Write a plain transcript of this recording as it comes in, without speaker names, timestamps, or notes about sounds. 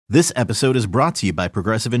This episode is brought to you by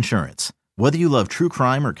Progressive Insurance. Whether you love true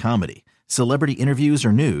crime or comedy, celebrity interviews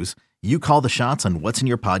or news, you call the shots on what's in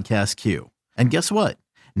your podcast queue. And guess what?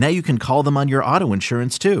 Now you can call them on your auto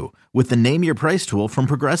insurance too with the Name Your Price tool from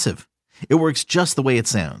Progressive. It works just the way it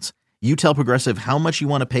sounds. You tell Progressive how much you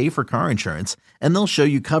want to pay for car insurance, and they'll show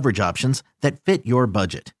you coverage options that fit your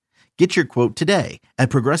budget. Get your quote today at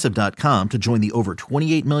Progressive.com to join the over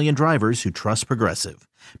 28 million drivers who trust Progressive.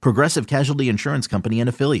 Progressive Casualty Insurance Company and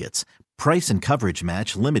Affiliates. Price and coverage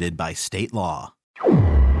match limited by state law.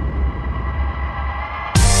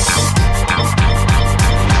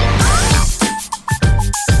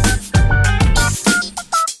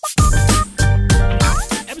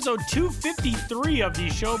 Episode 253 of the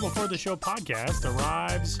Show Before the Show podcast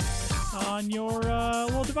arrives on your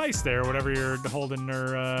little device there, whatever you're holding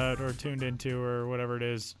or tuned into or whatever it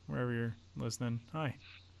is, wherever you're listening. Hi.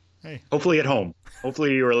 Hey. Hopefully at home.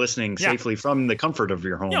 Hopefully you are listening safely from the comfort of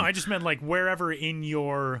your home. No, I just meant like wherever in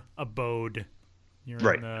your abode. You're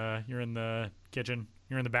right. You're in the kitchen.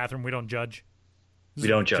 You're in the bathroom. We don't judge. We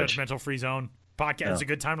don't judge. Judgmental free zone. Podcast is a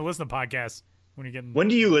good time to listen to podcasts. When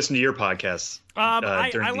do you listen to your podcasts?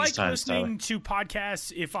 I like listening to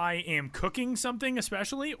podcasts if I am cooking something,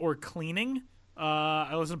 especially, or cleaning.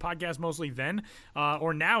 I listen to podcasts mostly then,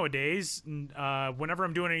 or nowadays, whenever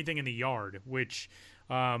I'm doing anything in the yard, which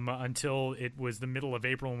until it was the middle of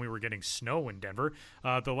April when we were getting snow in Denver.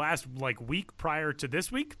 The last week prior to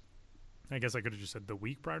this week, I guess I could have just said the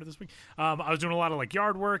week prior to this week. I was doing a lot of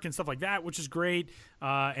yard work and stuff like that, which is great.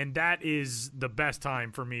 And that is the best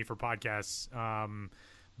time for me for podcasts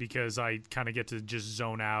because I kind of get to just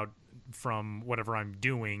zone out from whatever I'm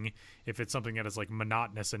doing if it's something that is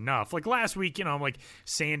monotonous enough. Like last week, I'm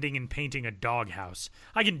sanding and painting a doghouse.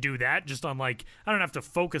 I can do that just on I don't have to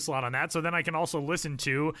focus a lot on that. So then I can also listen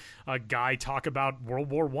to a guy talk about World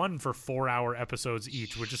War I for 4-hour episodes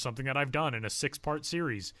each, which is something that I've done in a 6-part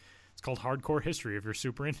series. It's called Hardcore History if you're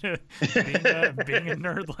super into being a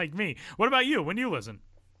nerd like me. What about you? When do you listen?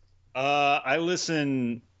 I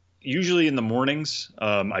listen usually in the mornings.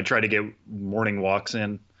 I try to get morning walks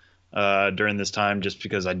in during this time just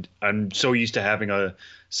because I'm so used to having a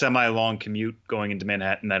semi-long commute going into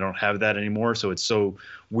Manhattan. I don't have that anymore, so it's so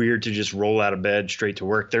weird to just roll out of bed straight to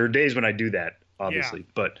work. There are days when I do that, obviously,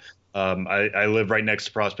 but I live right next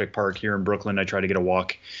to Prospect Park here in Brooklyn. I try to get a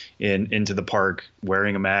walk into the park,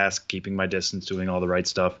 wearing a mask, keeping my distance, doing all the right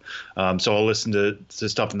stuff. So I'll listen to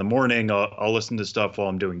stuff in the morning. I'll listen to stuff while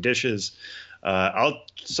I'm doing dishes. I'll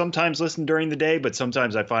sometimes listen during the day, but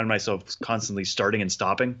sometimes I find myself constantly starting and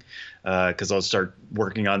stopping because I'll start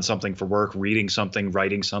working on something for work, reading something,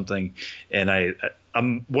 writing something. And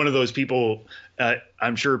I'm one of those people.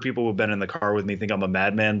 I'm sure people who've been in the car with me think I'm a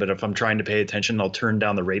madman, but if I'm trying to pay attention, I'll turn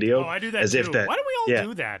down the radio. Oh, I do that too. Why do we all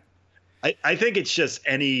do that? I think it's just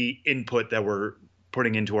any input that we're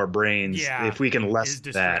putting into our brains. Yeah, if we can lessen is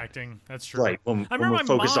distracting. That's true. Right. I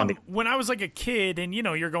remember my mom, when I was a kid and,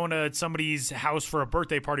 you're going to somebody's house for a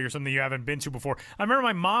birthday party or something you haven't been to before. I remember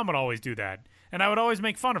my mom would always do that. And I would always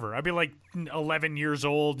make fun of her. I'd be 11 years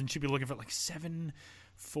old and she'd be looking for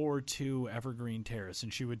 742 Evergreen Terrace,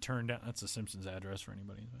 and she would turn down. That's a Simpsons address for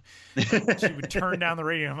anybody. She would turn down the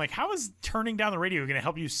radio. I'm like, how is turning down the radio going to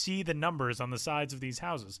help you see the numbers on the sides of these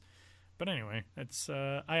houses? But anyway, it's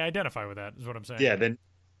I identify with that. Is what I'm saying. Yeah, then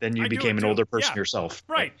you became an older person yourself,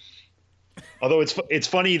 right? Although it's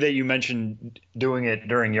funny that you mentioned doing it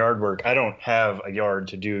during yard work. I don't have a yard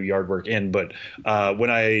to do yard work in, but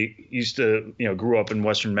when I used to, grew up in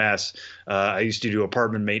Western Mass, I used to do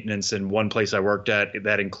apartment maintenance, and one place I worked at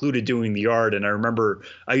that included doing the yard. And I remember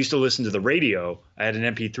I used to listen to the radio. I had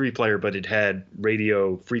an MP3 player, but it had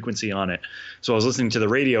radio frequency on it. So I was listening to the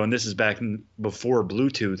radio, and this is before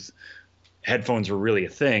Bluetooth. Headphones were really a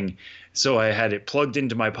thing. So I had it plugged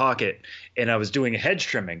into my pocket, and I was doing a hedge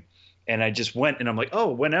trimming. And I just went, and I'm like, oh,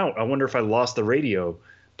 it went out. I wonder if I lost the radio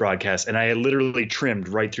broadcast. And I had literally trimmed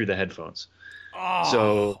right through the headphones. Oh,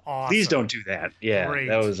 so awesome. Please don't do that. Yeah, Great.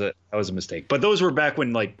 that was a mistake. But those were back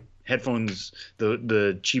when headphones,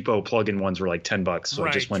 the cheapo plug-in ones were $10. So I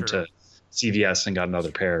just went to CVS and got another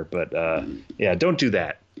pair. But don't do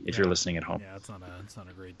that if you're listening at home. Yeah, it's not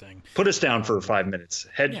a great thing. Put us down for 5 minutes.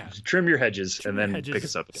 Trim your hedges, and then pick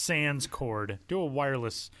us up again. Sans cord. Do a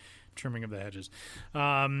wireless trimming of the hedges.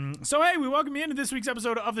 So, hey, we welcome you into this week's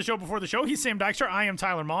episode of the Show Before the Show. He's Sam Dykstra. I am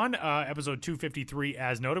Tyler Mon. Episode 253,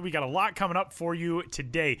 as noted. We got a lot coming up for you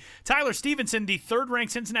today. Tyler Stephenson, the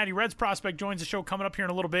third-ranked Cincinnati Reds prospect, joins the show coming up here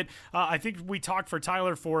in a little bit. I think we talked for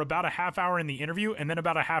Tyler for about a half hour in the interview, and then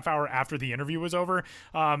about a half hour after the interview was over.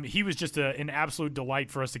 He was just an absolute delight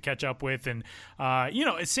for us to catch up with. And, you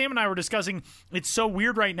know, as Sam and I were discussing, it's so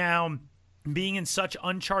weird right now being in such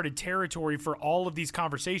uncharted territory for all of these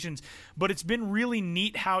conversations. But it's been really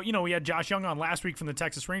neat how, we had Josh Young on last week from the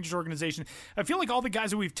Texas Rangers organization. I feel like all the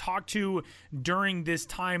guys that we've talked to during this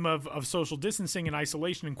time of social distancing and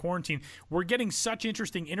isolation and quarantine, we're getting such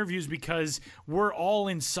interesting interviews because we're all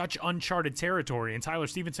in such uncharted territory. And Tyler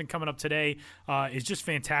Stephenson coming up today is just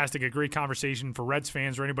fantastic. A great conversation for Reds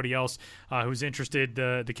fans or anybody else who's interested.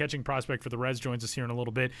 The catching prospect for the Reds joins us here in a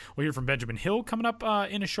little bit. We'll hear from Benjamin Hill coming up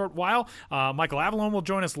in a short while. Michael Avalone will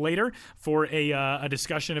join us later for a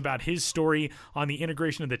discussion about his story on the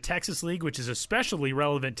integration of the Texas League, which is especially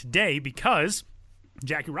relevant today because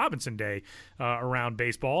Jackie Robinson Day around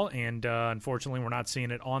baseball, and unfortunately we're not seeing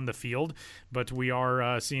it on the field, but we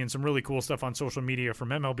are seeing some really cool stuff on social media from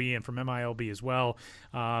MLB and from MILB as well,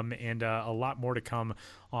 and a lot more to come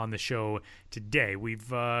on the show today. We've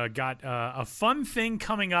got a fun thing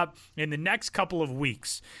coming up in the next couple of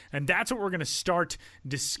weeks, and that's what we're going to start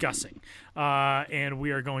discussing, and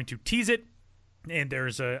we are going to tease it. And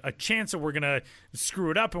there's a chance that we're going to screw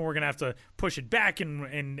it up and we're going to have to push it back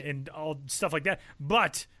and all stuff like that.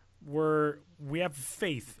 But we have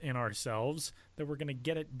faith in ourselves that we're going to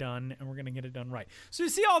get it done and we're going to get it done right. So you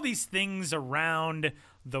see all these things around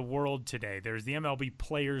the world today. There's the MLB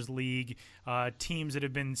Players League, teams that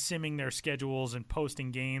have been simming their schedules and posting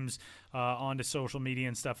games onto social media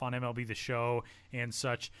and stuff on MLB The Show and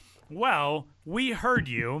such. Well, we heard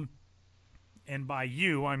you. And by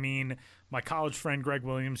you, I mean my college friend Greg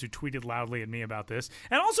Williams, who tweeted loudly at me about this,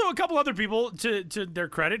 and also a couple other people, to their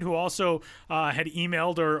credit, who also had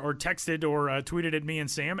emailed or texted or tweeted at me and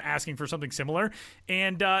Sam asking for something similar.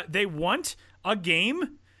 And they want a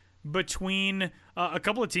game between a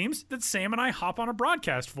couple of teams that Sam and I hop on a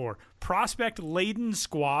broadcast for. Prospect-laden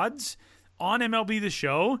squads on MLB The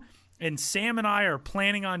Show. And Sam and I are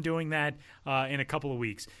planning on doing that in a couple of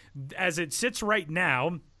weeks. As it sits right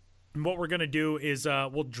now, what we're going to do is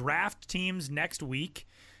we'll draft teams next week,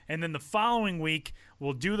 and then the following week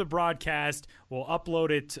we'll do the broadcast. We'll upload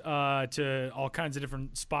it to all kinds of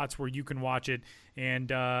different spots where you can watch it, and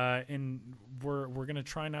we're going to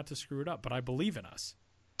try not to screw it up. But I believe in us.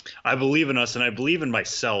 I believe in us, and I believe in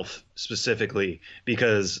myself specifically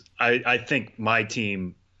because I think my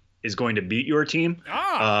team is going to beat your team.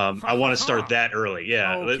 I want to start that early.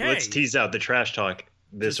 Yeah, okay. Let's tease out the trash talk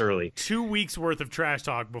this just early. 2 weeks worth of trash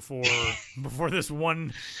talk before this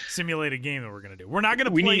one simulated game that we're going to do. We're not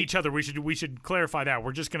going to play each other. We should clarify that.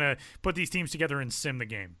 We're just going to put these teams together and sim the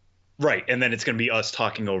game. Right, and then it's going to be us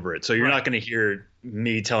talking over it. So you're not going to hear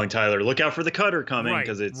me telling Tyler, look out for the cutter coming,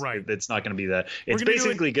 because it's not going to be that. It's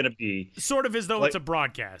basically going to be sort of as though it's a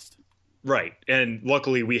broadcast. Right, and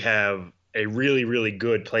luckily we have a really, really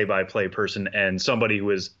good play-by-play person and somebody who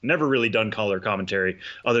has never really done color commentary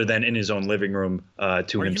other than in his own living room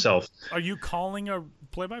to himself. Are you calling a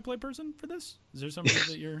play-by-play person for this? Is there somebody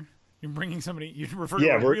that you're bringing somebody? You refer to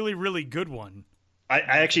a really, really good one. I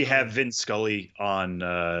actually have Vince Scully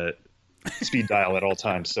on speed dial at all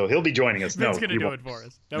times, so he'll be joining us. Vince's going to do it for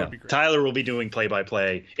us. That would be great. Tyler will be doing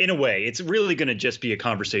play-by-play. In a way, it's really going to just be a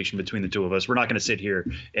conversation between the two of us. We're not going to sit here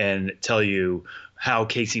and tell you how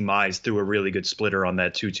Casey Mize threw a really good splitter on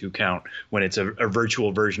that 2-2 count when it's a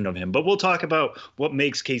virtual version of him. But we'll talk about what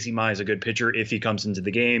makes Casey Mize a good pitcher if he comes into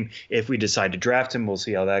the game. If we decide to draft him, we'll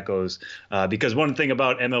see how that goes. Because one thing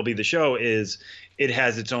about MLB The Show is it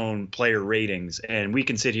has its own player ratings, and we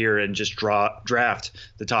can sit here and just draft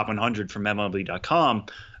the top 100 from MLB.com.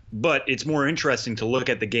 But it's more interesting to look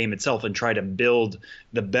at the game itself and try to build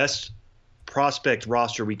the best prospect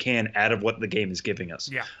roster we can out of what the game is giving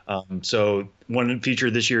us. Yeah. So one feature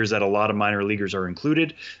this year is that a lot of minor leaguers are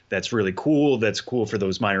included. That's really cool. That's cool for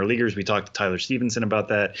those minor leaguers. We talked to Tyler Stephenson about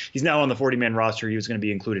that. He's now on the 40-man roster. He was going to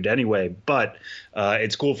be included anyway, but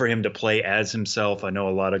it's cool for him to play as himself. I know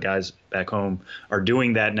a lot of guys back home are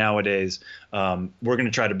doing that nowadays. We're going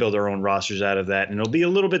to try to build our own rosters out of that, and it'll be a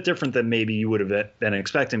little bit different than maybe you would have been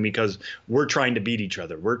expecting because we're trying to beat each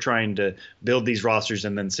other. We're trying to build these rosters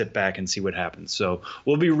and then sit back and see what happens. So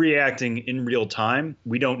we'll be reacting in real time.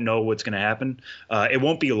 We don't know what's going to happen. It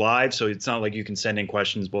won't be live, so it's not like you can send in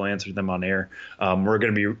questions. We'll answer them on air. We're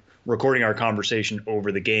going to be recording our conversation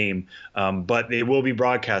over the game, but it will be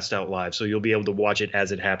broadcast out live, so you'll be able to watch it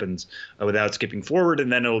as it happens without skipping forward,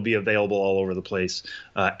 and then it will be available all over the place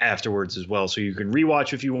afterwards as well. So you can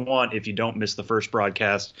rewatch if you want. If you don't miss the first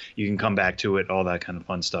broadcast, you can come back to it, all that kind of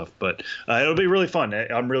fun stuff. But it'll be really fun.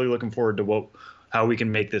 I'm really looking forward to how we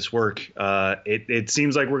can make this work. It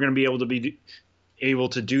seems like we're going to be able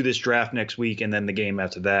to do this draft next week and then the game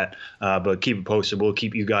after that. But keep it posted. We'll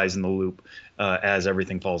keep you guys in the loop as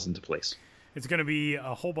everything falls into place. It's going to be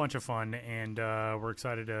a whole bunch of fun, and we're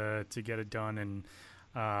excited to get it done. And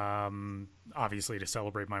obviously to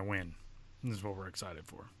celebrate my win. This is what we're excited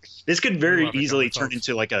for. This could very easily turn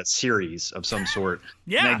into like a series of some sort.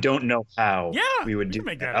 Yeah. And I don't know how we would do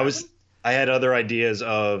that. I had other ideas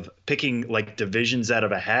of picking like divisions out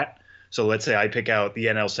of a hat. So let's say I pick out the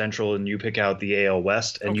NL Central and you pick out the AL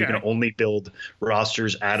West, and you can only build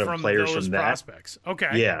rosters out of players from that. Prospects. Okay.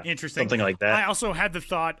 Yeah. Interesting. Something like that. I also had the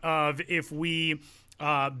thought of if we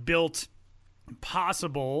built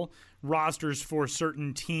possible rosters for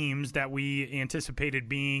certain teams that we anticipated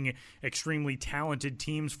being extremely talented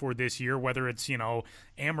teams for this year, whether it's,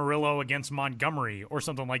 Amarillo against Montgomery or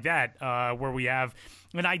something like that, where we have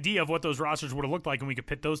an idea of what those rosters would have looked like, and we could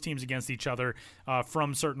pit those teams against each other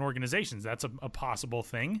from certain organizations. That's a possible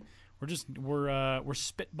thing. We're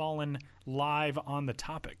spitballing live on the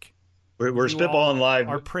topic. We're spitballing live.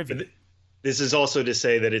 Are privy. This is also to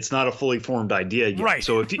say that it's not a fully formed idea yet. Right.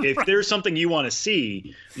 So if there's something you want to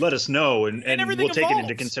see, let us know, and we'll take it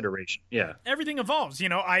into consideration. Yeah. Everything evolves.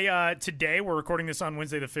 Today we're recording this on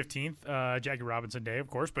Wednesday the 15th, Jackie Robinson Day, of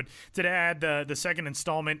course. But today I had the second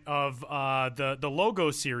installment of the Logo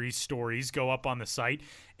Series stories go up on the site.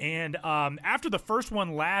 And after the first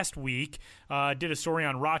one last week, did a story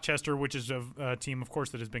on Rochester, which is a team, of course,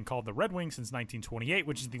 that has been called the Red Wings since 1928,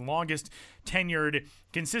 which is the longest tenured,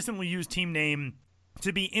 consistently used team name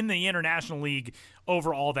to be in the International League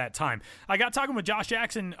over all that time. I got talking with Josh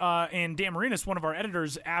Jackson and Dan Marinas, one of our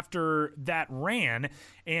editors, after that ran,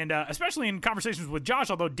 and especially in conversations with Josh,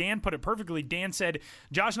 although Dan put it perfectly. Dan said,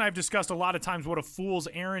 Josh and I have discussed a lot of times what a fool's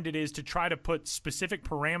errand it is to try to put specific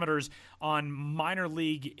parameters on minor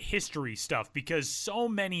league history stuff, because so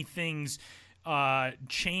many things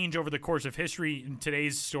change over the course of history. And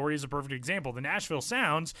today's story is a perfect example. The Nashville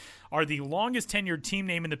Sounds are the longest tenured team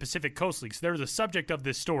name in the Pacific Coast League, so they're the subject of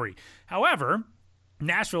this story. However,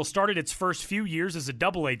 Nashville started its first few years as a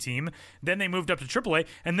Double-A team, then they moved up to Triple-A,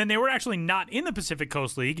 and then they were actually not in the Pacific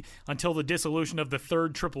Coast League until the dissolution of the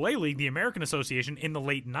third Triple-A League, the American Association, in the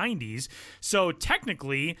late 90s. So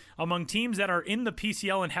technically, among teams that are in the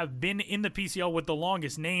PCL and have been in the PCL with the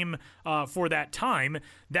longest name for that time,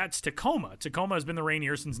 that's Tacoma. Tacoma has been the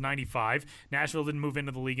Rainiers since 95. Nashville didn't move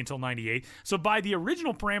into the league until 98. So by the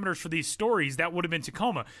original parameters for these stories, that would have been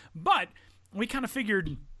Tacoma. But we kind of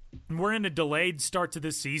figured, we're in a delayed start to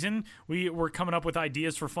this season. We're coming up with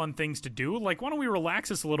ideas for fun things to do. Like, why don't we relax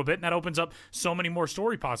this a little bit? And that opens up so many more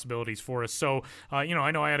story possibilities for us. So, I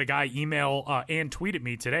know I had a guy email and tweet at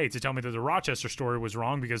me today to tell me that the Rochester story was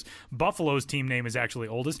wrong because Buffalo's team name is actually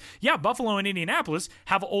oldest. Yeah, Buffalo and Indianapolis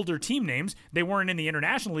have older team names. They weren't in the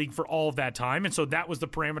International League for all of that time, and so that was the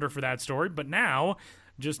parameter for that story. But now,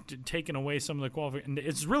 just taking away some of the qualifications.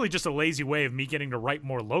 It's really just a lazy way of me getting to write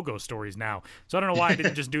more logo stories now. So I don't know why I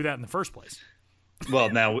didn't just do that in the first place.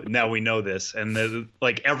 Well, now we know this, and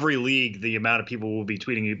like every league, the amount of people will be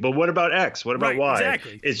tweeting you. But what about X? What about Y?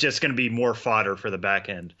 Exactly. It's just going to be more fodder for the back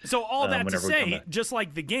end. So all that to say, just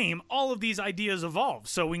like the game, all of these ideas evolve.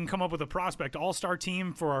 So we can come up with a prospect all-star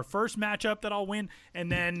team for our first matchup that I'll win,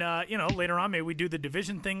 and then later on maybe we do the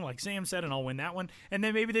division thing, like Sam said, and I'll win that one, and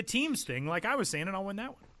then maybe the teams thing, like I was saying, and I'll win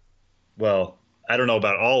that one. Well, I don't know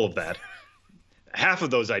about all of that. Half of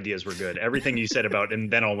those ideas were good. Everything you said about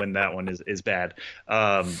and then I'll win that one is bad.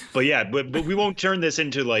 But we won't turn this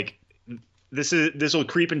into like this will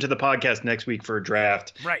creep into the podcast next week for a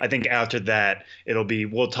draft. Right. I think after that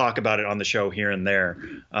we'll talk about it on the show here and there.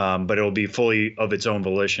 But it'll be fully of its own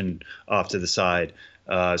volition off to the side.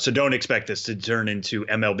 So don't expect this to turn into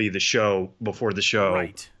MLB the show before the show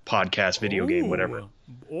podcast, video game, whatever.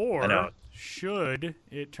 Or should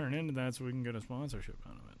it turn into that so we can get a sponsorship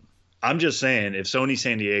out of it? I'm just saying, if Sony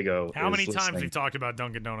San Diego How many times we've talked about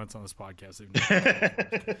Dunkin' Donuts on this podcast?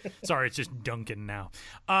 Sorry, it's just Dunkin' now.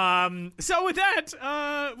 So with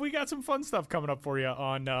that, we got some fun stuff coming up for you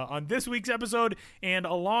on this week's episode and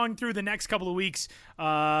along through the next couple of weeks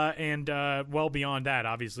and well beyond that,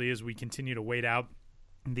 obviously, as we continue to wait out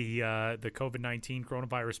the COVID-19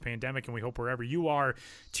 coronavirus pandemic, and we hope wherever you are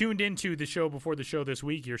tuned into the show before the show this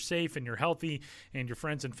week, you're safe and you're healthy and your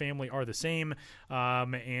friends and family are the same.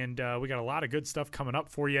 And we got a lot of good stuff coming up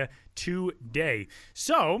for you today.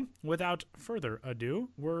 So without further ado,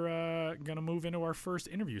 we're going to move into our first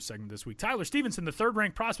interview segment this week. Tyler Stephenson, the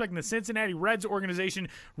third-ranked prospect in the Cincinnati Reds organization.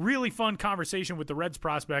 Really fun conversation with the Reds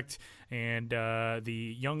prospect and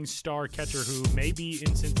the young star catcher who may be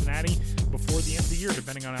in Cincinnati before the end of the year,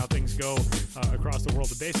 depending on how things go across the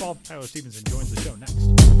world of baseball. Tyler Stephenson joins the show next.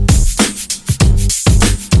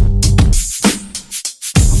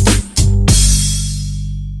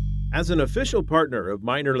 As an official partner of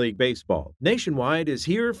minor league baseball, Nationwide is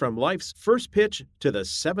here from life's first pitch to the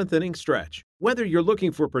seventh inning stretch. Whether you're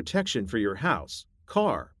looking for protection for your house,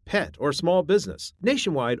 car, pet, or small business,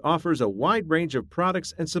 Nationwide offers a wide range of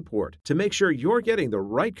products and support to make sure you're getting the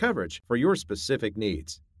right coverage for your specific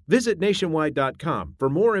needs. Visit nationwide.com for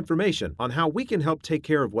more information on how we can help take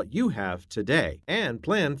care of what you have today and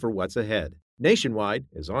plan for what's ahead. Nationwide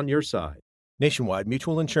is on your side. Nationwide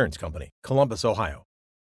Mutual Insurance Company, Columbus, Ohio.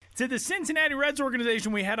 To the Cincinnati Reds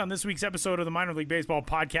organization we had on this week's episode of the Minor League Baseball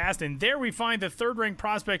podcast, and there we find the third-ranked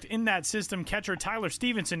prospect in that system, catcher Tyler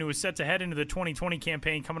Stephenson, who is set to head into the 2020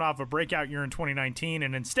 campaign coming off a breakout year in 2019,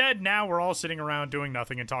 and instead now we're all sitting around doing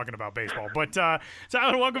nothing and talking about baseball. But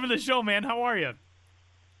Tyler, welcome to the show, man. How are you?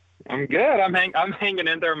 I'm good. I'm hanging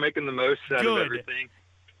in there, making the most out of everything.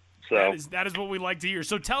 So that is what we like to hear.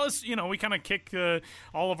 So tell us, we kind of kick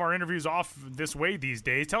all of our interviews off this way these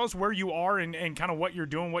days. Tell us where you are and kind of what you're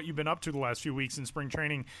doing, what you've been up to the last few weeks since spring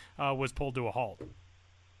training was pulled to a halt.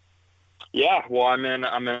 Yeah, well, I'm in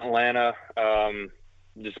Atlanta,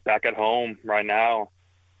 just back at home right now,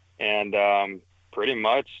 and pretty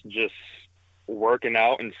much just working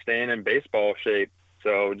out and staying in baseball shape.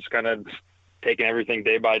 So just kind of taking everything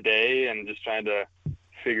day by day and just trying to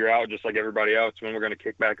figure out, just like everybody else, when we're going to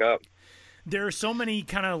kick back up. There are so many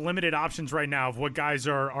kind of limited options right now of what guys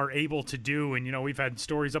are able to do, and we've had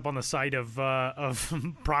stories up on the site of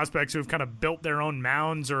prospects who have kind of built their own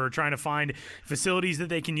mounds or trying to find facilities that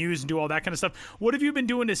they can use and do all that kind of stuff. What have you been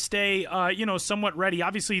doing to stay, somewhat ready?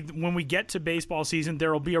 Obviously, when we get to baseball season,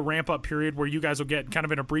 there will be a ramp-up period where you guys will get kind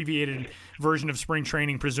of an abbreviated version of spring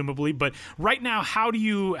training, presumably. But right now, how do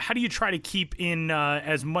you try to keep in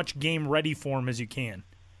as much game-ready form as you can?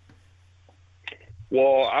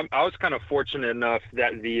 Well, I was kind of fortunate enough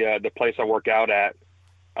that the place I work out at,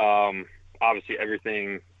 obviously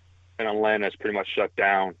everything in Atlanta is pretty much shut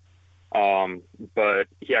down. But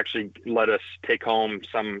he actually let us take home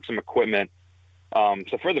some equipment.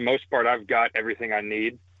 So for the most part, I've got everything I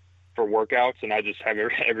need for workouts, and I just have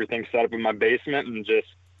everything set up in my basement and just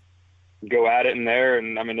go at it in there.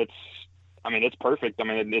 And it's perfect.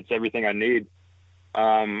 It's everything I need.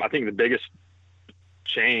 I think the biggest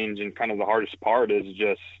change and kind of the hardest part is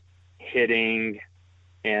just hitting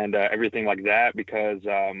and everything like that, because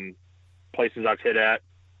places I've hit at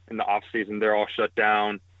in the off season, they're all shut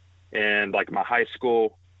down. And like my high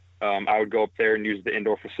school, I would go up there and use the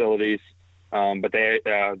indoor facilities, but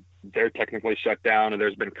they're technically shut down, and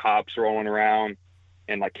there's been cops rolling around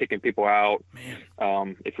and like kicking people out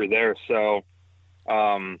if you're there. So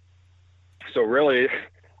really,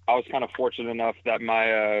 I was kind of fortunate enough that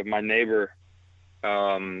my neighbor,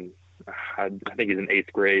 I think he's in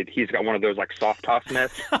 8th grade. He's got one of those like soft toss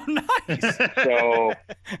nets. Oh, nice. So,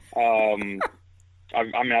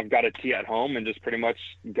 I've got a tee at home and just pretty much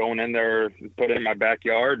going in there, put it in my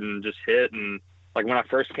backyard and just hit. And like when I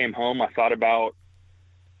first came home, I thought about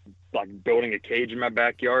like building a cage in my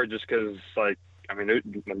backyard, just because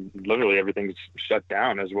literally everything's shut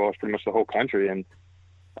down, as well as pretty much the whole country. And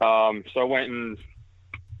so I went and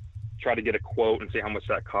try to get a quote and see how much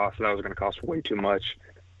that cost. And that was going to cost way too much.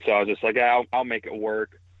 So I was just like, yeah, I'll make it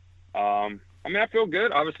work. I feel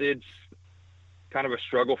good. Obviously it's kind of a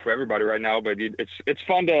struggle for everybody right now, but it's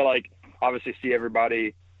fun to like, obviously see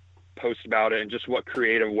everybody post about it and just what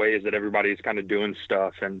creative ways that everybody's kind of doing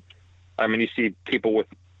stuff. And you see people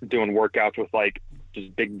doing workouts with like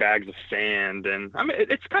just big bags of sand. And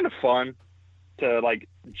it's kind of fun to like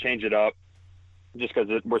change it up, just because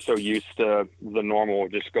we're so used to the normal,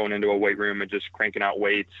 just going into a weight room and just cranking out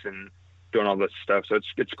weights and doing all this stuff. So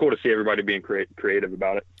it's cool to see everybody being creative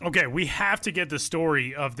about it. Okay, we have to get the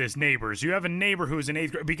story of this neighbors. You have a neighbor who's in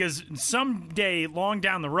 8th grade, because someday long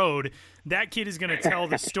down the road, that kid is going to tell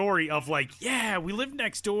the story of like, yeah, we lived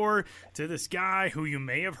next door to this guy who you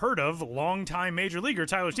may have heard of, longtime major leaguer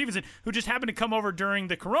Tyler Stephenson, who just happened to come over during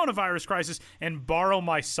the coronavirus crisis and borrow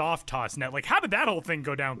my soft toss net. Like, how did that whole thing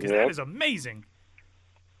go down? Because that is amazing.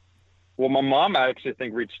 Well, my mom, I actually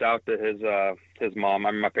think, reached out to his mom.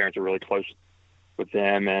 My parents are really close with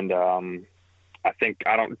them, and I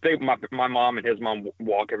don't think my mom and his mom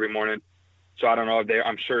walk every morning, so I don't know if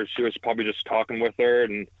I'm sure she was probably just talking with her,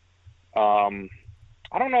 and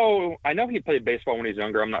I don't know. I know he played baseball when he was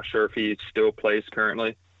younger. I'm not sure if he still plays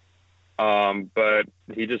currently, but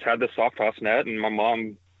he just had the soft toss net, and my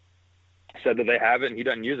mom said that they have it and he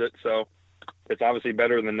doesn't use it, so it's obviously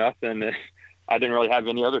better than nothing. I didn't really have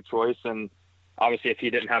any other choice. And obviously if he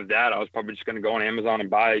didn't have that, I was probably just going to go on Amazon and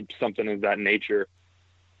buy something of that nature.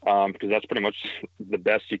 Because that's pretty much the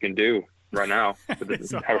best you can do right now.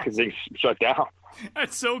 Everything's shut down.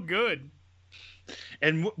 That's so good.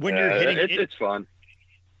 And when you're hitting it's fun.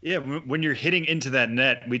 Yeah, when you're hitting into that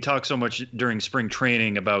net, we talk so much during spring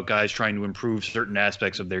training about guys trying to improve certain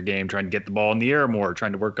aspects of their game, trying to get the ball in the air more,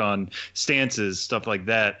 trying to work on stances, stuff like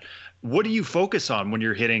that. What do you focus on when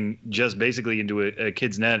you're hitting just basically into a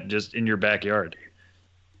kid's net just in your backyard?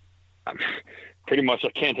 Pretty much I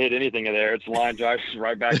can't hit anything in there. It's line drives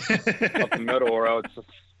right back up the middle, or else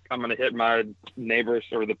I'm going to hit my neighbors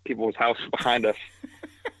or the people's house behind us.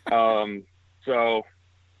 So,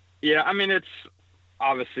 yeah, I mean,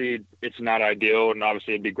 obviously it's not ideal, and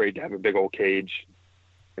obviously it'd be great to have a big old cage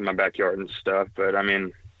in my backyard and stuff. But I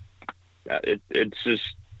mean, it's just,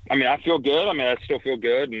 I mean, I feel good. I mean, I still feel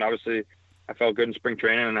good, and obviously I felt good in spring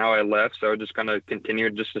training and how I left. So I just kind of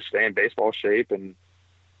continued just to stay in baseball shape and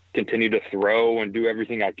continue to throw and do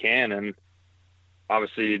everything I can. And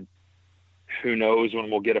obviously, who knows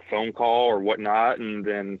when we'll get a phone call or whatnot, and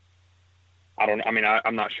then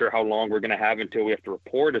I'm not sure how long we're going to have until we have to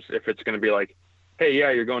report. If it's going to be like, hey,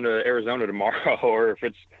 yeah, you're going to Arizona tomorrow, or if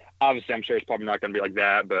it's, obviously I'm sure it's probably not going to be like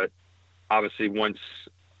that, but obviously once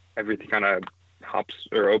everything kind of hops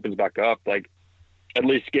or opens back up, like at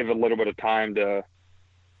least give a little bit of time to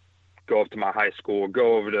go up to my high school,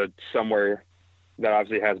 go over to somewhere that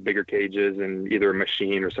obviously has bigger cages and either a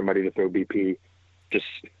machine or somebody to throw BP, just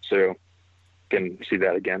so can see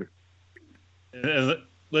that again.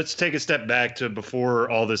 Let's take a step back to before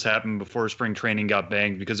all this happened, before spring training got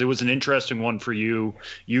banged, because it was an interesting one for you.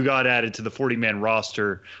 You got added to the 40-man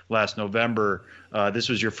roster last November. This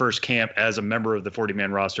was your first camp as a member of the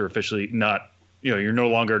 40-man roster, officially not, you're no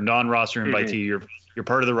longer a non-roster invitee. Mm-hmm. You're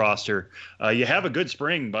part of the roster. You have a good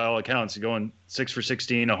spring by all accounts. You're going 6 for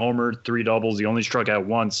 16, a homer, 3 doubles. You only struck out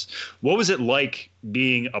once. What was it like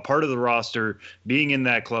being a part of the roster, being in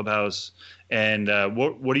that clubhouse, and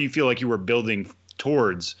what do you feel like you were building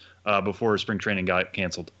towards before spring training got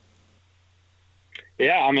canceled?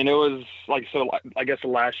 Yeah, I mean, it was like, so I guess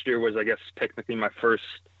last year was, technically my first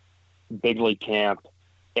big league camp.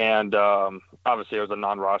 And obviously I was a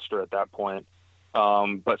non-roster at that point.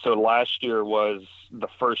 But so last year was the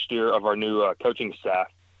first year of our new coaching staff.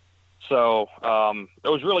 So it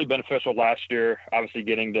was really beneficial last year, obviously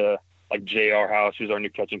getting to like J.R. House, who's our new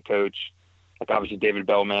catching coach, like obviously David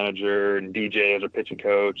Bell manager, and DJ as our pitching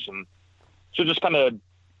coach. And so just kind of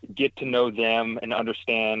get to know them and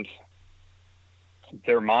understand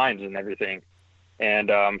their minds and everything. And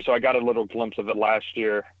so I got a little glimpse of it last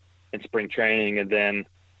year in spring training. And then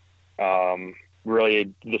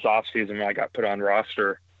really this off season when I got put on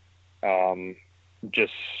roster,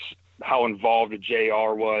 just how involved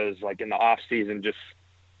JR was, like in the off season, just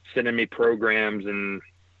sending me programs and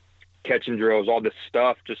catching drills, all this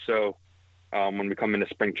stuff, just so when we come into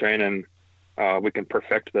spring training, we can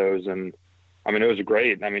perfect those. And I mean, it was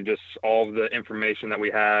great. I mean, just all of the information that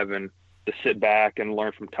we have, and to sit back and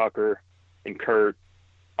learn from Tucker and Kurt,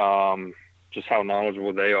 just how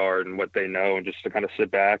knowledgeable they are and what they know, and just to kind of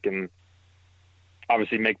sit back and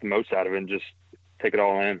obviously make the most out of it and just take it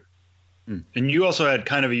all in. And you also had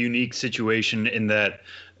kind of a unique situation in that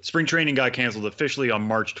spring training got canceled officially on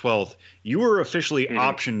March 12th. You were officially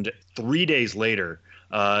optioned 3 days later.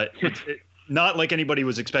 Not like anybody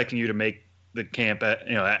was expecting you to make the camp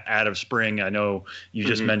out of spring. I know you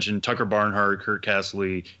just mentioned Tucker Barnhart, Kurt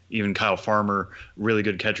Castley, even Kyle Farmer, really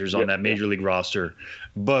good catchers on that major league roster.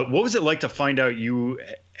 But what was it like to find out you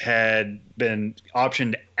had been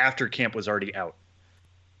optioned after camp was already out?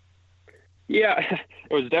 Yeah,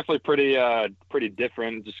 it was definitely pretty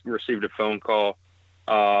different. Just received a phone call.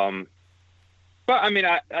 But I mean,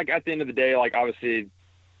 at the end of the day, like obviously the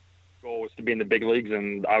goal was to be in the big leagues,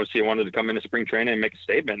 and obviously I wanted to come into spring training and make a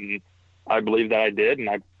statement. And I believe that I did, and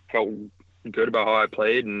I felt good about how I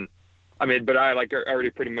played. And I mean, but I already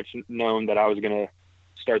pretty much known that I was going to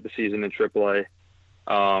start the season in AAA.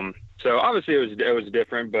 So obviously it was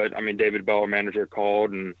different, but I mean, David Bell, our manager,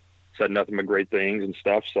 called and said nothing but great things and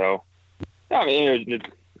stuff. So I mean,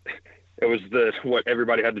 it was what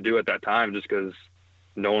everybody had to do at that time, just because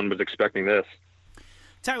no one was expecting this.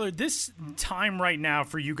 Tyler, this time right now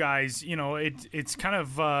for you guys, it's kind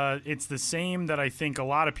of it's the same that I think a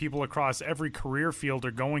lot of people across every career field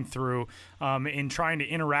are going through in trying to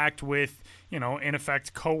interact with, in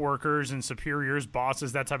effect, coworkers and superiors,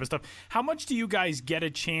 bosses, that type of stuff. How much do you guys get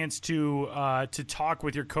a chance to talk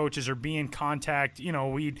with your coaches or be in contact?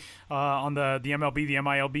 We on the MLB, the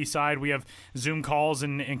MILB side, we have Zoom calls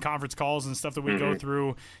and conference calls and stuff that we go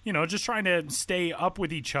through, just trying to stay up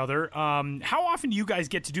with each other. How often do you guys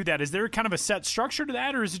get to do that? Is there kind of a set structure to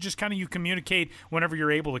that, or is it just kind of you communicate whenever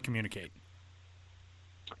you're able to communicate?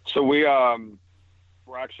 So we're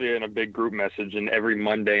actually in a big group message, and every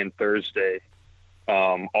Monday and Thursday,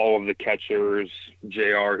 all of the catchers,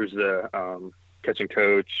 JR, who's the catching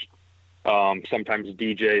coach. Sometimes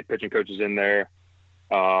DJ, pitching coach, is in there.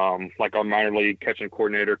 Like our minor league catching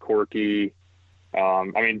coordinator, Corky.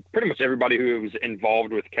 Pretty much everybody who was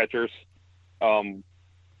involved with catchers,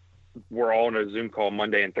 we're all in a Zoom call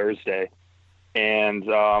Monday and Thursday. And,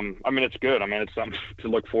 it's good. It's something to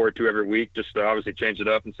look forward to every week, just to obviously change it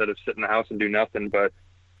up instead of sit in the house and do nothing. But,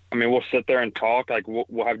 we'll sit there and talk. Like,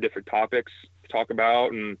 we'll have different topics to talk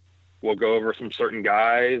about, and we'll go over some certain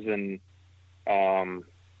guys and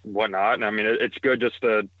whatnot. And, it's good just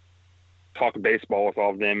to talk baseball with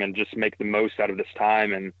all of them and just make the most out of this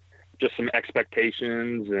time, and just some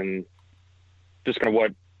expectations and just kind of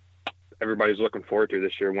what everybody's looking forward to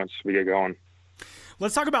this year once we get going.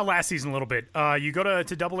 Let's talk about last season a little bit. You go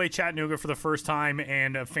to Double-A Chattanooga for the first time,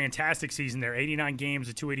 and a fantastic season there. 89 games,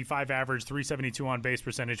 a 285 average, 372 on base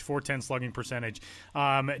percentage, 410 slugging percentage.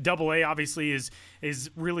 Double-A obviously is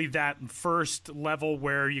really that first level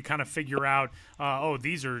where you kind of figure out,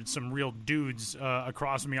 these are some real dudes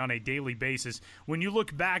across me on a daily basis. When you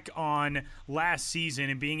look back on last season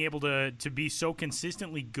and being able to be so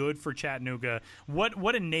consistently good for Chattanooga,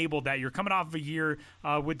 what enabled that? You're coming off of a year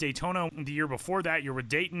with Daytona. The year before that, you're with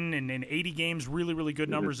Dayton and in 80 games, really, really good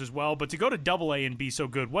numbers as well. But to go to Double-A and be so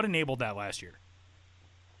good, what enabled that last year?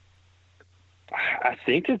 I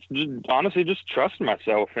think it's honestly just trusting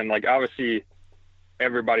myself. And, like, obviously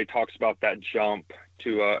everybody talks about that jump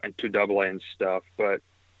to Double-A and stuff. But,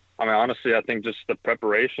 honestly, I think just the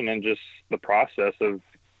preparation and just the process of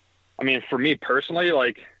 – for me personally,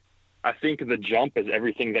 like, I think the jump is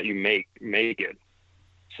everything that you make it.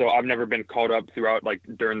 So I've never been called up throughout, like,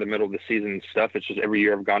 during the middle of the season and stuff. It's just every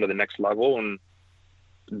year I've gone to the next level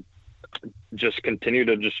and just continue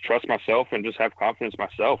to just trust myself and just have confidence in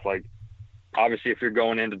myself. Like, obviously if you're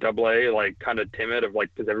going into Double-A, like, kind of timid of, like,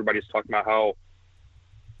 because everybody's talking about how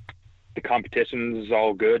the competition is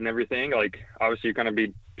all good and everything, like, obviously you're going to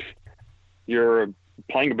be – your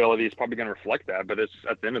playing ability is probably going to reflect that. But it's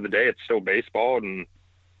at the end of the day, it's still baseball, and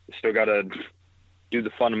you still got to do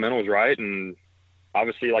the fundamentals right. And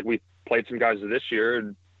obviously, like, we played some guys this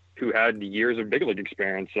year who had years of big league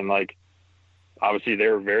experience, and, like, obviously they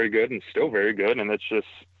were very good and still very good. And it's just,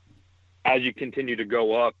 as you continue to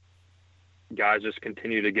go up, guys just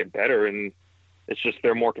continue to get better, and it's just,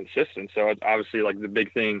 they're more consistent. So it's obviously, like, the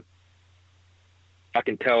big thing I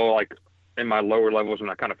can tell, like, in my lower levels when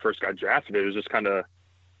I kind of first got drafted, it was just kind of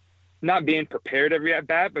not being prepared every at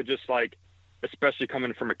bat, but just, like, especially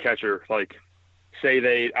coming from a catcher, like, say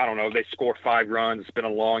they score 5 runs, it's been a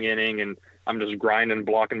long inning, and I'm just grinding,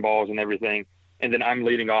 blocking balls and everything. And then I'm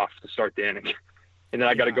leading off to start the inning. And then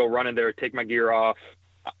I got to go run in there, take my gear off.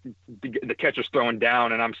 The catcher's throwing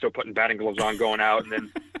down, and I'm still putting batting gloves on, going out. And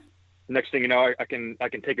then next thing you know, I can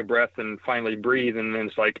take a breath and finally breathe. And then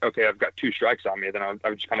it's like, okay, I've got 2 strikes on me. Then I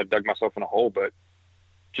just kind of dug myself in a hole. But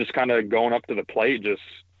just kind of going up to the plate, just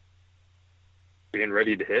being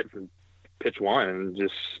ready to hit from pitch one. And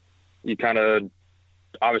just, you kind of,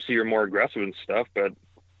 obviously you're more aggressive and stuff, but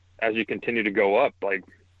as you continue to go up, like,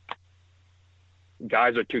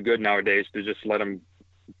 guys are too good nowadays to just let them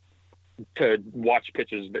to watch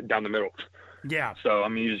pitches down the middle. Yeah. So,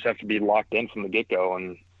 you just have to be locked in from the get-go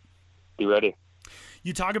and be ready.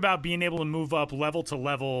 You talk about being able to move up level to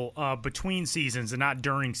level between seasons and not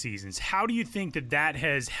during seasons. How do you think that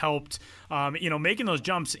has helped, making those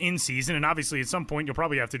jumps in season? And obviously at some point you'll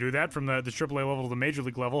probably have to do that from the AAA level to the major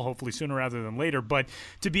league level, hopefully sooner rather than later. But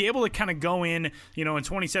to be able to kind of go in, in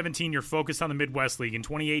 2017 you're focused on the Midwest League. In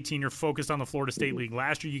 2018 you're focused on the Florida State League.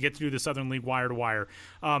 Last year you get through the Southern League wire to wire.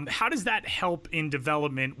 How does that help in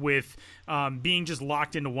development with being just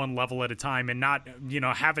locked into one level at a time and not,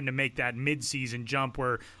 having to make that mid-season jump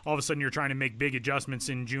where all of a sudden you're trying to make big adjustments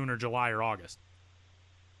in June or July or August?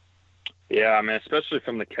 Yeah, especially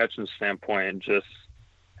from the catching standpoint, just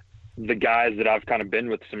the guys that I've kind of been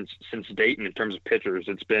with since Dayton in terms of pitchers,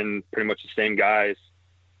 it's been pretty much the same guys.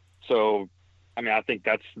 So, I think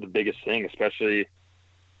that's the biggest thing, especially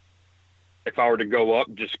if I were to go up,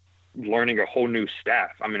 just learning a whole new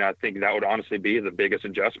staff. I think that would honestly be the biggest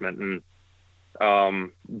adjustment,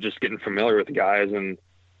 and just getting familiar with the guys, and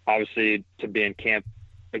obviously to be in camp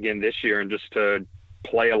again this year and just to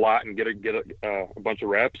play a lot and get a bunch of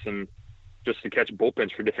reps and just to catch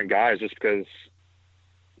bullpens for different guys, just because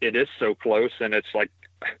it is so close, and it's like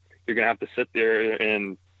you're going to have to sit there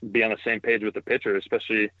and be on the same page with the pitcher,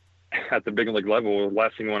 especially at the big league level. The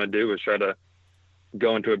last thing you want to do is try to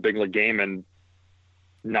go into a big league game and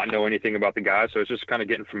not know anything about the guys. So it's just kind of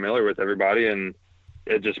getting familiar with everybody, and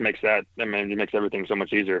it just makes it makes everything so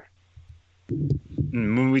much easier.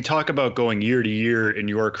 When we talk about going year to year in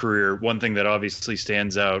your career, one thing that obviously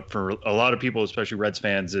stands out for a lot of people, especially Reds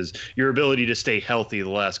fans, is your ability to stay healthy the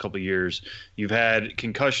last couple of years. You've had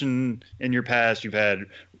concussion in your past, you've had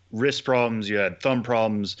wrist problems, you had thumb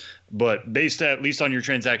problems, but based at least on your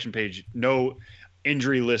transaction page, no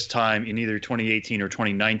injury list time in either 2018 or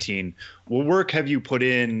 2019. What work have you put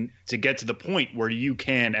in to get to the point where you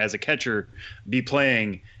can, as a catcher, be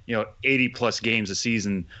playing 80 plus games a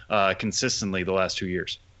season consistently the last 2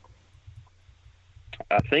 years?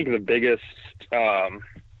 I think the biggest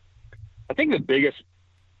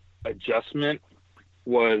adjustment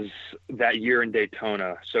was that year in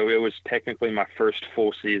Daytona. So it was technically my first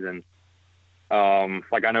full season.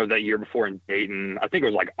 I know that year before in Dayton, I think it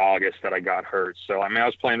was like August that I got hurt. So I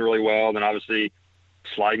was playing really well. Then obviously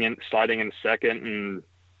sliding in second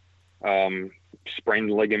and sprained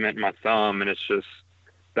the ligament in my thumb, and it's just,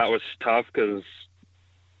 that was tough because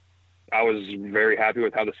I was very happy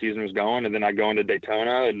with how the season was going. And then I go into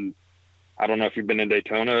Daytona, and I don't know if you've been in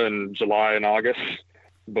Daytona in July and August,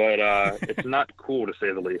 but it's not cool to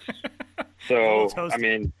say the least. So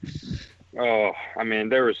there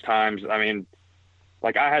was times. I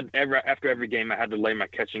had after every game, I had to lay my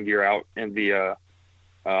catching gear out in the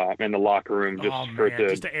locker room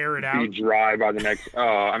just to air it out, be dry by the next. It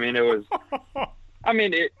was.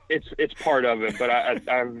 It's part of it, but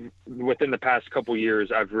I've within the past couple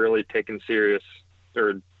years, I've really taken serious,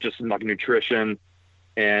 or just like nutrition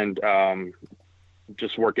and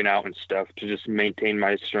just working out and stuff to just maintain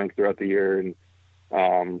my strength throughout the year. And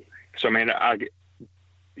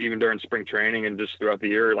even during spring training and just throughout the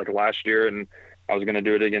year, like last year, and I was going to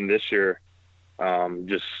do it again this year,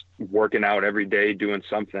 just working out every day, doing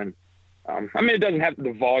something. It doesn't have,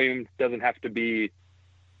 the volume doesn't have to be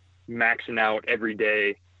maxing out every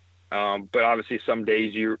day. But obviously some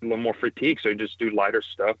days you're a little more fatigued, so you just do lighter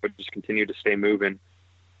stuff, but just continue to stay moving.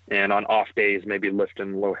 And on off days, maybe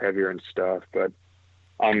lifting a little heavier and stuff. But,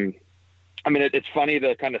 it's funny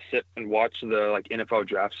to kind of sit and watch the NFL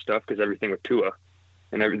draft stuff, because everything with Tua,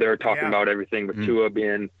 and they're talking about everything with Tua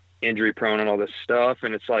being injury prone and all this stuff.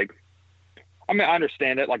 And it's like, I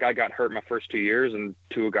understand it. I got hurt my first 2 years and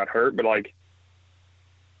Tua got hurt, but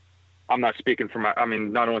I'm not speaking for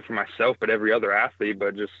not only for myself, but every other athlete,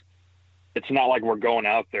 but just, it's not like we're going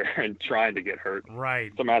out there and trying to get hurt.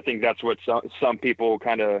 Right. So I think that's what some people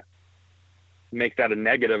kind of make that a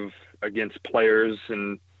negative against players.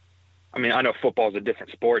 And I know football is a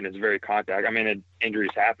different sport and it's very contact.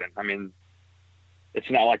 Injuries happen. It's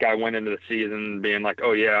not like I went into the season being like,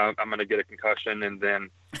 oh yeah, I'm going to get a concussion and then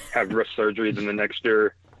have wrist surgery. Then the next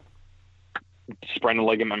year, sprain a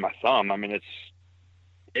ligament in my thumb.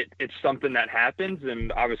 It's something that happens,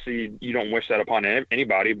 and obviously you don't wish that upon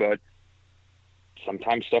anybody, but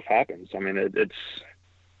sometimes stuff happens.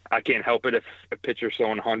 I can't help it if a pitcher's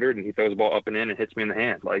throwing 100 and he throws the ball up and in and hits me in the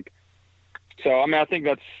hand. I think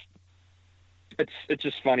it's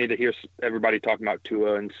just funny to hear everybody talking about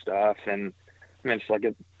Tua and stuff. And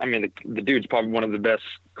the dude's probably one of the best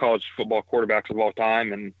college football quarterbacks of all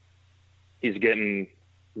time, and he's getting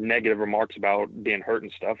negative remarks about being hurt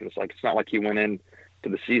and stuff. And it's not like he went in to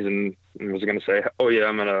the season and was going to say, oh yeah,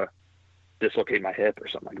 I'm going to dislocate my hip or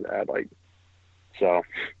something like that. So.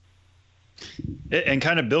 And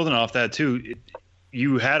kind of building off that too,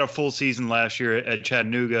 you had a full season last year at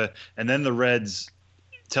Chattanooga, and then the Reds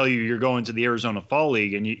tell you you're going to the Arizona Fall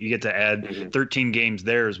League, and you get to add 13 games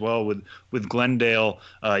there as well with Glendale.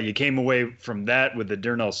 You came away from that with the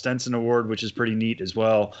Darnell Stenson Award, which is pretty neat as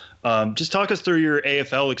well. Just talk us through your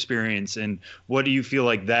AFL experience, and what do you feel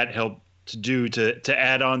like that helped to do to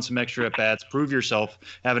add on some extra at bats, prove yourself,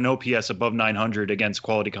 have an OPS above 900 against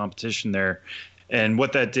quality competition there, and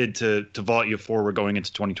what that did to vault you forward going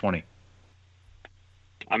into 2020.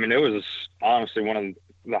 It was honestly one of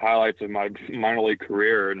the highlights of my minor league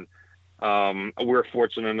career. And we were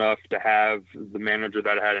fortunate enough to have the manager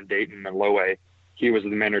that I had in Dayton and Lowe. He was the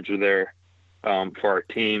manager there for our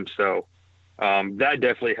team. So that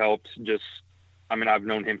definitely helped. I've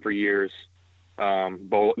known him for years,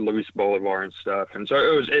 Luis Bolivar and stuff. And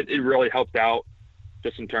so it really helped out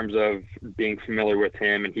just in terms of being familiar with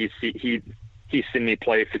him. And he's seen me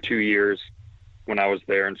play for 2 years when I was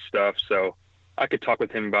there and stuff. So I could talk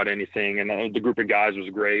with him about anything, and the group of guys was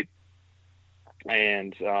great.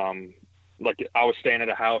 And I was staying at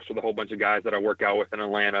a house with a whole bunch of guys that I work out with in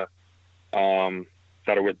Atlanta,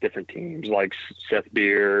 that are with different teams, like Seth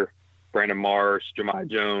Beer, Brandon Marsh, Jemiah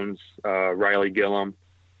Jones, Riley Gillum,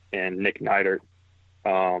 and Nick Neidert.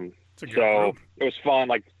 So it was fun.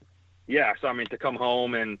 To come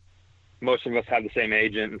home, and most of us have the same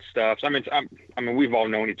agent and stuff. So we've all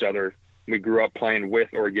known each other. We grew up playing with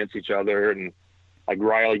or against each other, and like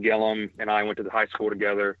Riley Gillum and I went to the high school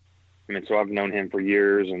together. I mean, so I've known him for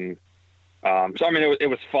years. And so, I mean, it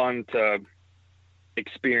was fun to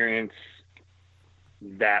experience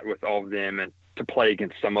that with all of them and to play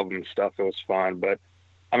against some of them and stuff. It was fun. But,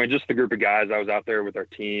 I mean, just the group of guys I was out there with our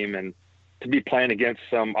team, and to be playing against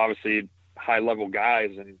some obviously high-level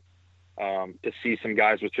guys, and to see some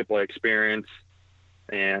guys with AAA experience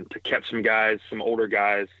and to catch some older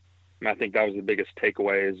guys. I mean, I think that was the biggest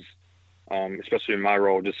takeaway is, especially in my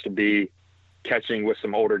role, just to be catching with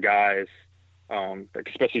some older guys,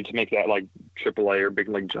 especially to make that like AAA or big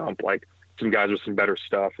league jump, like some guys with some better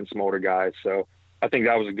stuff and some older guys. So I think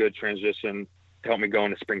that was a good transition to help me go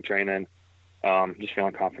into spring training, just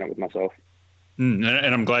feeling confident with myself. And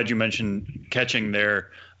I'm glad you mentioned catching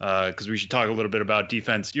there, because we should talk a little bit about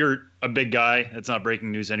defense. You're a big guy. That's not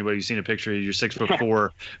breaking news to anybody who's seen a picture. You're 6'4",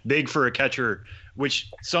 big for a catcher, which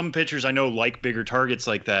some pitchers I know like bigger targets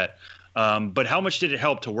like that. But how much did it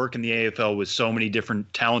help to work in the AFL with so many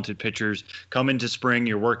different talented pitchers? Come into spring,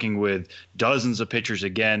 you're working with dozens of pitchers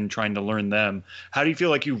again, trying to learn them. How do you feel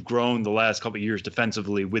like you've grown the last couple of years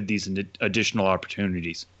defensively with these additional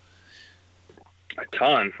opportunities? A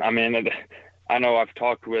ton. I mean, I know I've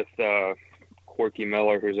talked with Corky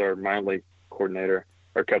Miller, who's our minor league coordinator,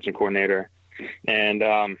 our catching coordinator,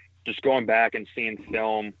 and just going back and seeing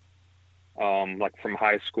film, like from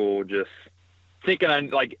high school, just thinking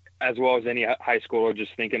like as well as any high schooler,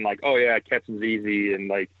 just thinking like, oh yeah, catching's easy, and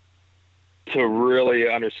like to really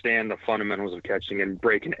understand the fundamentals of catching and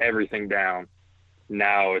breaking everything down.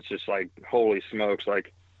 Now it's just like, holy smokes,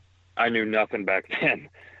 like I knew nothing back then.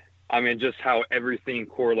 I mean, just how everything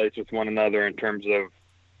correlates with one another in terms of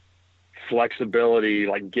flexibility,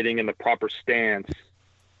 like getting in the proper stance.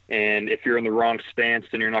 And if you're in the wrong stance,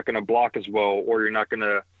 then you're not going to block as well, or you're not going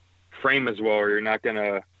to frame as well, or you're not going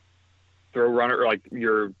to throw runner, or like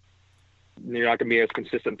you're not going to be as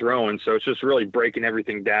consistent throwing. So it's just really breaking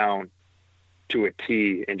everything down to a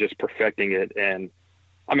T and just perfecting it. And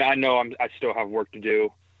I mean, I know I still have work to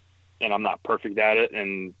do, and I'm not perfect at it,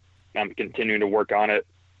 and I'm continuing to work on it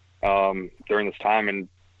during this time, and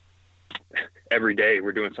every day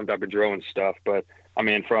we're doing some type of drill and stuff. But I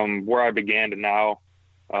mean, from where I began to now,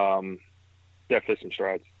 definitely some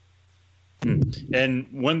strides. And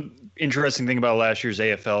one interesting thing about last year's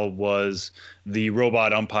AFL was the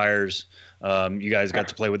robot umpires. You guys got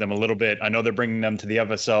to play with them a little bit. I know they're bringing them to the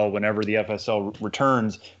FSL whenever the FSL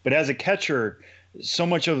returns, but as a catcher, so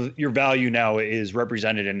much of your value now is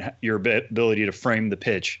represented in your ability to frame the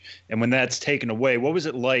pitch. And when that's taken away, what was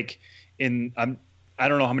it like I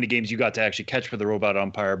don't know how many games you got to actually catch for the robot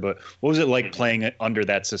umpire, but what was it like playing under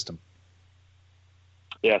that system?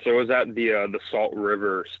 Yeah, so it was at the Salt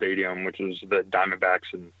River Stadium, which was the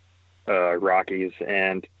Diamondbacks and Rockies.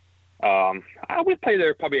 And I would play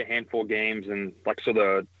there probably a handful of games, and like, so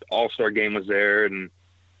the All-Star game was there, and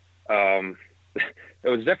it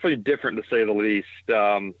was definitely different to say the least.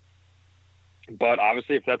 But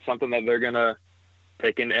obviously, if that's something that they're going to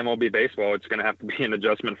take into MLB baseball, it's going to have to be an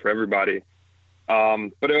adjustment for everybody.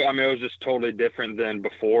 But it was just totally different than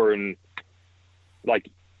before. And like,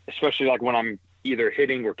 especially like when I'm either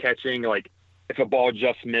hitting or catching, like if a ball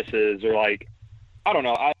just misses, or like, I don't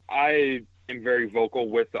know, I am very vocal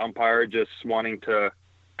with the umpire, just wanting to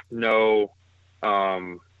know,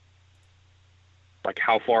 like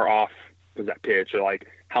how far off was that pitch, or like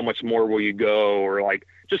how much more will you go, or like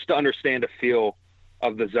just to understand the feel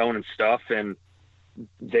of the zone and stuff. And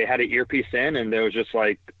they had an earpiece in, and it was just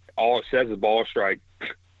like, all it says is ball or strike,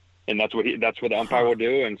 and that's what the umpire will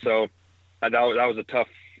do. And so that was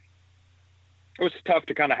it was tough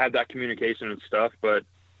to kind of have that communication and stuff. But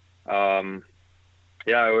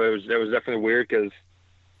yeah, it was definitely weird, because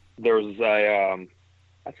there was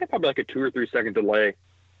I'd say probably like a 2 or 3 second delay,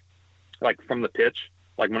 like from the pitch,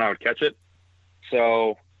 like when I would catch it.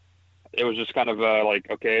 So it was just kind of like,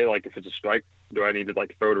 okay, like if it's a strike, do I need to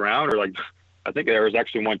like throw it around? Or like, I think there was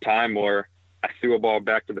actually one time where I threw a ball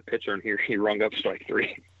back to the pitcher, and he rung up strike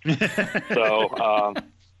 3. So that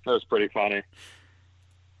was pretty funny.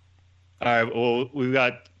 All right. Well, we've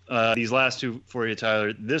got these last two for you,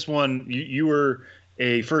 Tyler. This one, you were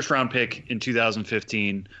a first-round pick in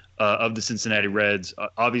 2015 of the Cincinnati Reds.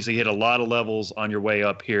 Obviously hit a lot of levels on your way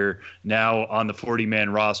up here, now on the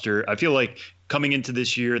 40-man roster. I feel like coming into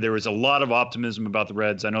this year, there was a lot of optimism about the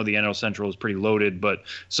Reds. I know the NL Central is pretty loaded, but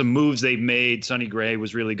some moves they've made. Sonny Gray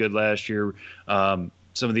was really good last year.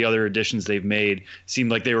 Some of the other additions they've made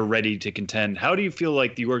seemed like they were ready to contend. How do you feel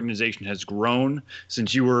like the organization has grown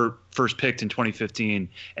since you were first picked in 2015?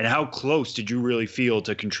 And how close did you really feel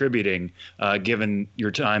to contributing, given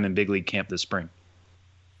your time in big league camp this spring?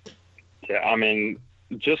 Yeah, I mean,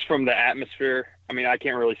 just from the atmosphere, I mean, I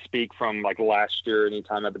can't really speak from like last year,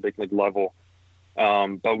 anytime at the big league level.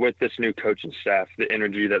 But with this new coaching staff, the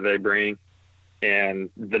energy that they bring and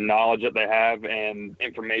the knowledge that they have and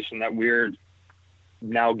information that we're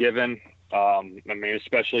now given, I mean,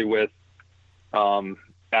 especially with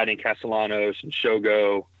adding Castellanos and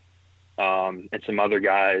Shogo and some other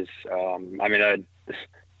guys. I mean,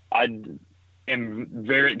 I am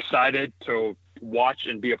very excited to watch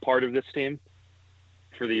and be a part of this team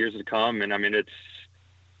for the years to come. And I mean, it's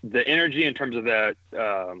the energy in terms of that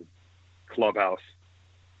clubhouse.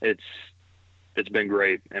 It's been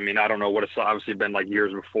great. I mean, I don't know what it's obviously been like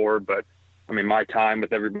years before, but I mean, my time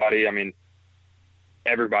with everybody, I mean,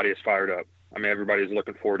 everybody is fired up. I mean, everybody's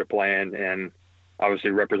looking forward to playing and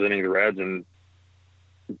obviously representing the Reds and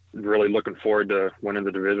really looking forward to winning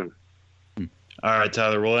the division. All right,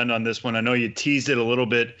 Tyler, we'll end on this one. I know you teased it a little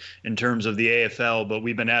bit in terms of the AFL, but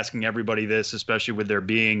we've been asking everybody this, especially with there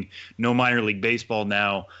being no minor league baseball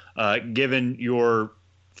now. Given your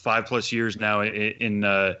 5+ years now in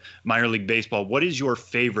minor league baseball, what is your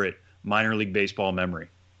favorite minor league baseball memory?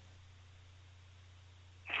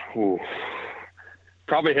 Ooh.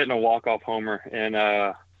 Probably hitting a walk-off homer in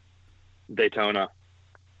Daytona.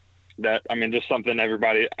 That, I mean, just something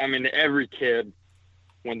every kid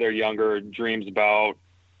when they're younger dreams about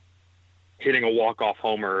hitting a walk-off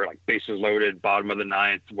homer, like bases loaded, bottom of the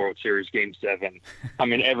ninth, World Series, Game 7. I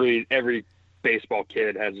mean, every baseball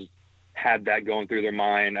kid has had that going through their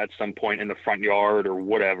mind at some point in the front yard or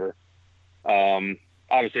whatever.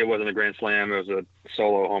 Obviously, it wasn't a grand slam. It was a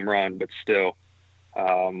solo home run, but still,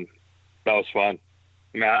 that was fun.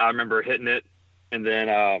 I mean, I remember hitting it and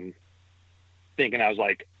then thinking, I was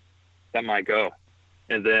like, that might go.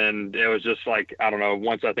 And then it was just like, I don't know,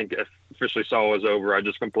 once I think officially saw it was over, I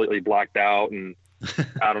just completely blacked out. And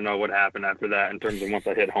I don't know what happened after that in terms of once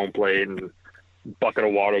I hit home plate and a bucket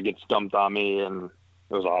of water gets dumped on me. And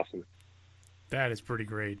it was awesome. That is pretty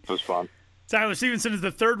great. It was fun. Tyler Stephenson is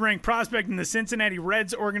the third-ranked prospect in the Cincinnati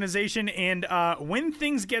Reds organization, and when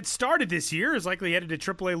things get started this year, is likely headed to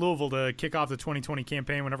AAA Louisville to kick off the 2020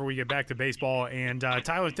 campaign whenever we get back to baseball. And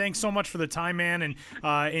Tyler, thanks so much for the time, man, and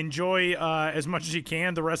enjoy as much as you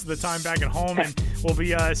can the rest of the time back at home, and we'll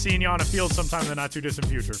be seeing you on a field sometime in the not-too-distant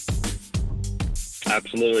future.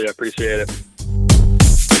 Absolutely. I appreciate it.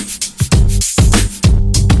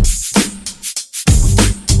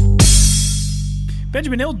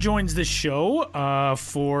 Benjamin Hill joins the show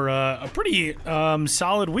for a pretty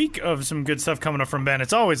solid week of some good stuff coming up from Ben.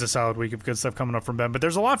 It's always a solid week of good stuff coming up from Ben, but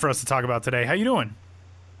there's a lot for us to talk about today. How you doing?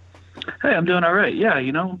 Hey, I'm doing all right. Yeah,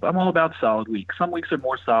 I'm all about solid weeks. Some weeks are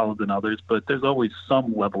more solid than others, but there's always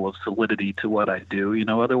some level of solidity to what I do.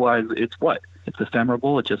 Otherwise it's what? It's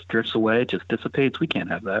ephemeral. It just drifts away. It just dissipates. We can't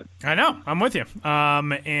have that. I know. I'm with you.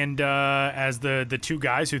 And as the two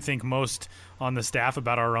guys who think most on the staff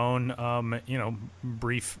about our own,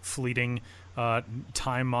 brief, fleeting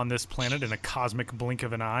time on this planet in a cosmic blink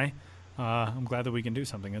of an eye, I'm glad that we can do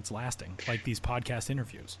something that's lasting, like these podcast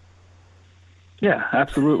interviews. Yeah,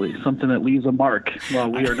 absolutely. Something that leaves a mark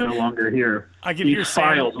while we are no longer here. I can hear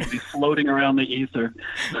Sam. Files will be floating around the ether.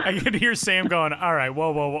 I can hear Sam going, all right,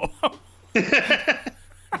 whoa.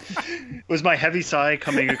 Was my heavy sigh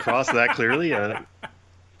coming across that clearly?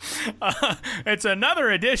 It's another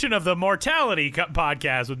edition of the Mortality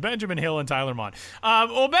Podcast with Benjamin Hill and Tyler Mott.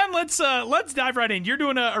 Well, Ben, let's dive right in. You're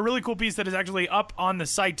doing a really cool piece that is actually up on the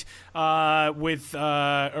site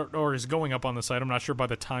or is going up on the site. I'm not sure by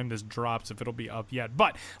the time this drops if it'll be up yet.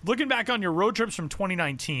 But looking back on your road trips from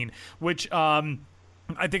 2019, which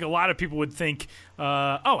I think a lot of people would think,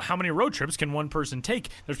 how many road trips can one person take?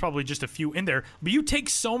 There's probably just a few in there. But you take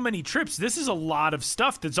so many trips. This is a lot of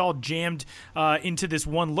stuff that's all jammed into this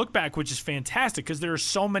one look back, which is fantastic because there are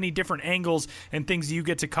so many different angles and things you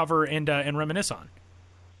get to cover and reminisce on.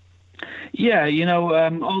 Yeah,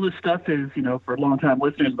 all this stuff is, for long-time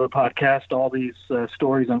listeners of the podcast, all these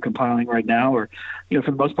stories I'm compiling right now are, for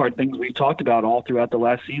the most part, things we've talked about all throughout the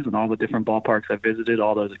last season, all the different ballparks I visited,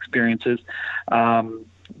 all those experiences.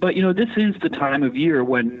 But, this is the time of year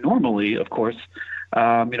when normally, of course,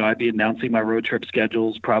 I'd be announcing my road trip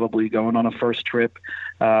schedules, probably going on a first trip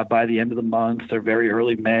by the end of the month or very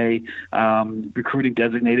early May, recruiting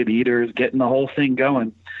designated eaters, getting the whole thing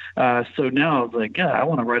going. So now I was like, I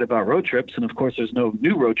want to write about road trips. And of course, there's no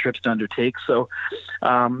new road trips to undertake. So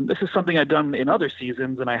this is something I've done in other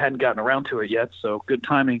seasons and I hadn't gotten around to it yet. So good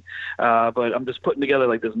timing. But I'm just putting together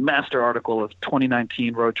like this master article of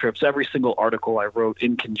 2019 road trips, every single article I wrote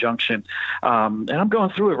in conjunction. And I'm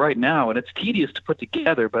going through it right now and it's tedious to put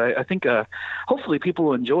together, but I think hopefully people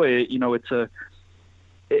will enjoy it.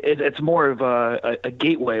 it's more of a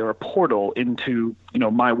gateway or a portal into,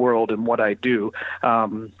 my world and what I do,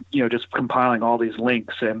 just compiling all these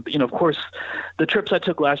links. And, of course, the trips I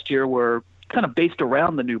took last year were kind of based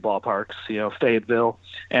around the new ballparks, Fayetteville,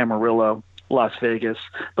 Amarillo, Las Vegas,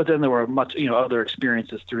 but then there were much, other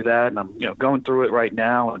experiences through that. And I'm, going through it right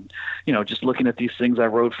now and, just looking at these things I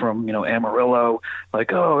wrote from, Amarillo,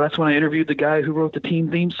 like, oh, that's when I interviewed the guy who wrote the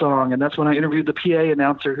team theme song. And that's when I interviewed the PA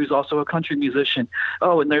announcer who's also a country musician.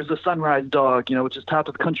 Oh, and there's the Sunrise Dog, which is topped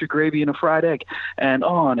with country gravy and a fried egg, and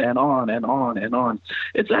on and on and on and on.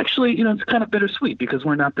 It's actually, it's kind of bittersweet because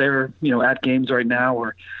we're not there, at games right now.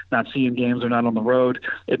 We're not seeing games. We're not on the road.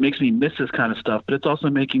 It makes me miss this kind of stuff, but it's also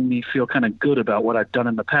making me feel kind of good about what I've done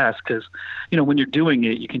in the past because, when you're doing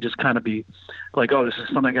it, you can just kind of be like, oh, this is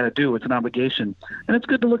something I got to do. It's an obligation. And it's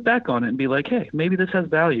good to look back on it and be like, hey, maybe this has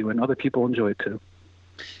value and other people enjoy it too.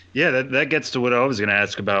 Yeah, that gets to what I was going to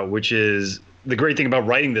ask about, which is the great thing about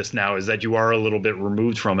writing this now is that you are a little bit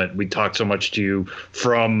removed from it. We talk so much to you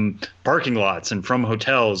from parking lots and from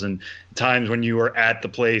hotels and times when you are at the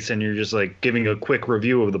place and you're just like giving a quick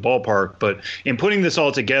review of the ballpark. But in putting this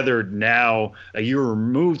all together now, a year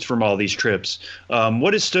removed from all these trips,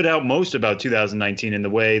 what has stood out most about 2019 in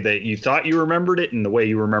the way that you thought you remembered it and the way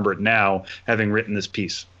you remember it now, having written this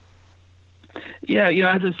piece? Yeah,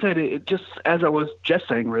 as I said, it just as I was just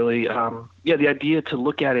saying, really, the idea to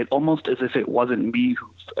look at it almost as if it wasn't me who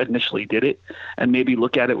initially did it, and maybe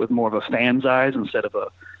look at it with more of a fan's eyes instead of a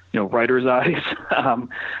writer's eyes,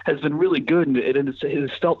 has been really good, and it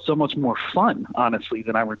has felt so much more fun, honestly,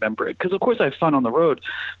 than I remember it. Because of course I have fun on the road,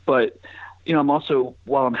 but I'm also,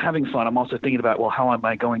 while I'm having fun, I'm also thinking about, well, how am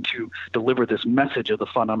I going to deliver this message of the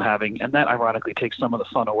fun I'm having? And that ironically takes some of the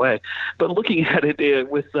fun away. But looking at it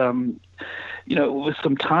with some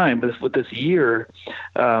time, with this year,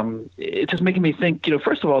 it's just making me think,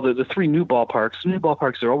 first of all, the three new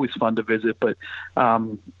ballparks are always fun to visit, but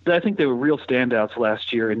I think they were real standouts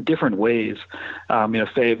last year in different ways.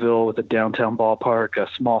 Fayetteville with a downtown ballpark, a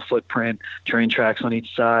small footprint, train tracks on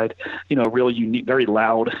each side, real unique, very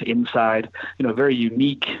loud inside, very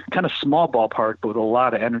unique, kind of small ballpark, but with a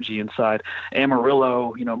lot of energy inside.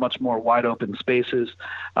 Amarillo, much more wide open spaces,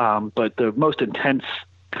 but the most intense,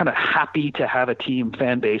 kind of happy to have a team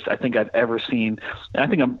fan base I think I've ever seen. And I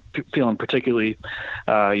think I'm feeling particularly,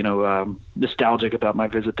 nostalgic about my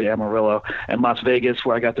visit to Amarillo and Las Vegas,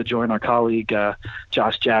 where I got to join our colleague,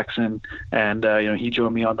 Josh Jackson. And, he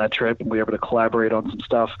joined me on that trip and we were able to collaborate on some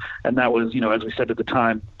stuff. And that was, as we said at the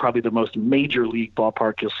time, probably the most major league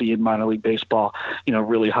ballpark you'll see in minor league baseball,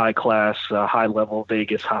 really high class, high level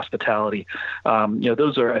Vegas hospitality.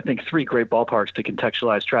 Those are, I think, three great ballparks to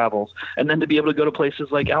contextualize travels. And then to be able to go to places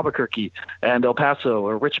like Albuquerque and El Paso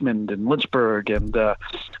or Richmond and Lynchburg and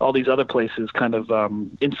all these other places kind of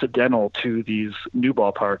incidental to these new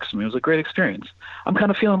ballparks. I mean, it was a great experience. I'm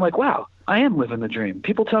kind of feeling like, wow, I am living the dream.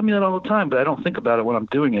 People tell me that all the time, but I don't think about it when I'm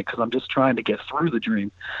doing it because I'm just trying to get through the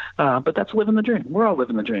dream. But that's living the dream. We're all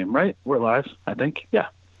living the dream, right? We're alive, I think. Yeah.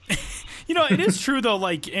 It is true, though,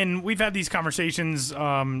 and we've had these conversations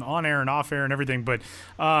on air and off air and everything, but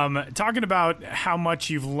talking about how much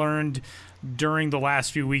you've learned during the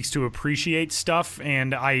last few weeks to appreciate stuff,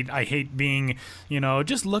 and I hate being,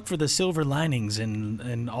 just look for the silver linings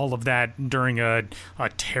and all of that during a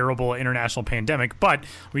terrible international pandemic, but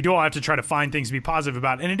we do all have to try to find things to be positive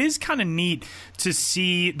about, and it is kind of neat to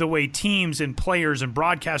see the way teams and players and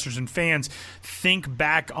broadcasters and fans think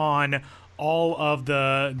back on all of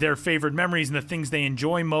their favorite memories and the things they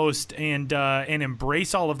enjoy most, and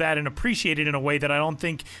embrace all of that and appreciate it in a way that I don't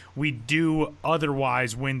think we do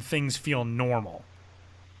otherwise when things feel normal.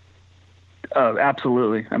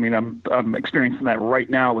 Absolutely. I mean, I'm experiencing that right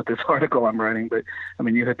now with this article I'm writing, but I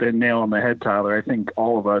mean, you hit the nail on the head, Tyler. I think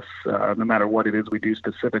all of us, no matter what it is we do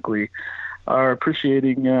specifically, are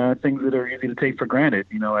appreciating things that are easy to take for granted,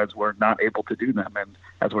 as we're not able to do them and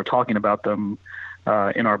as we're talking about them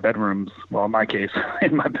in our bedrooms, well, in my case,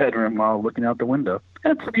 in my bedroom while looking out the window.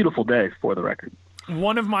 And it's a beautiful day, for the record.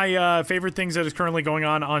 One of my favorite things that is currently going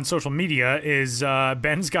on social media is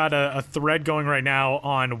Ben's got a thread going right now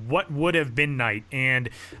on what would have been night. And,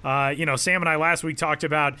 Sam and I last week talked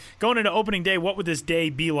about going into opening day, what would this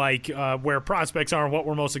day be like, where prospects are and what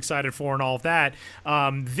we're most excited for and all of that.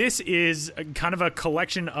 This is kind of a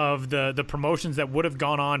collection of the promotions that would have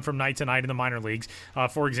gone on from night to night in the minor leagues.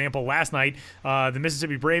 For example, last night, the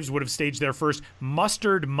Mississippi Braves would have staged their first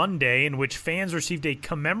Mustard Monday, in which fans received a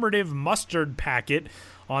commemorative mustard packet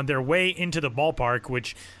on their way into the ballpark,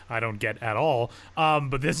 which I don't get at all.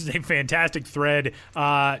 But this is a fantastic thread.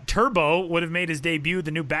 Turbo would have made his debut,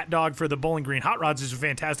 the new bat dog for the Bowling Green Hot Rods. Is a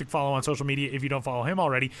fantastic follow on social media if you don't follow him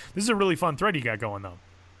already. This is a really fun thread you got going, though.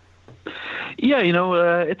 Yeah,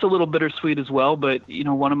 it's a little bittersweet as well, but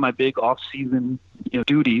one of my big off-season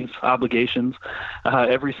duties, obligations,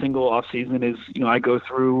 every single off-season is I go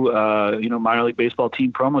through minor league baseball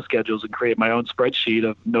team promo schedules and create my own spreadsheet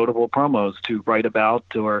of notable promos to write about,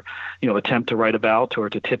 or attempt to write about, or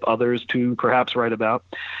to tip others to perhaps write about.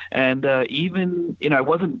 And even I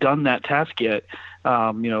wasn't done that task yet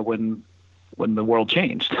when the world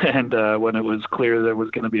changed and when it was clear there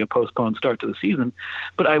was going to be a postponed start to the season.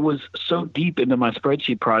 But I was so deep into my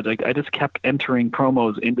spreadsheet project, I just kept entering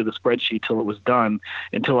promos into the spreadsheet till it was done,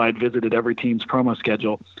 until I'd visited every team's promo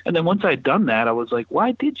schedule. And then once I'd done that, I was like,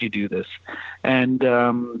 why did you do this? And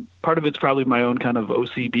part of it's probably my own kind of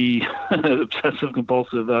OCD, obsessive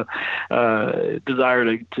compulsive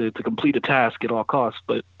desire to complete a task at all costs.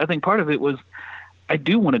 But I think part of it was, I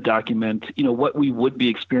do want to document, what we would be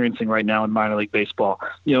experiencing right now in minor league baseball.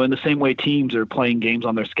 In the same way teams are playing games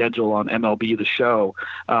on their schedule on MLB The Show,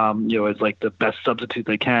 as like the best substitute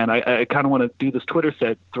they can. I kind of want to do this Twitter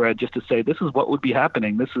thread just to say, this is what would be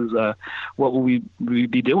happening. This is what will we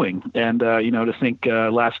be doing. And, to think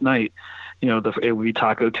last night, it would be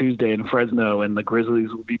Taco Tuesday in Fresno, and the Grizzlies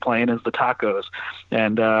would be playing as the Tacos,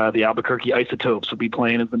 and the Albuquerque Isotopes would be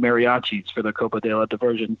playing as the Mariachis for the Copa de la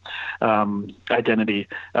Diversion identity.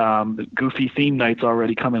 Goofy theme nights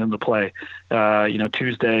already coming into play.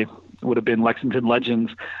 Tuesday would have been Lexington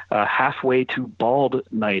Legends halfway to bald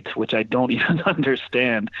night, which I don't even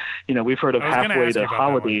understand. We've heard of halfway to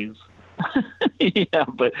holidays. Yeah,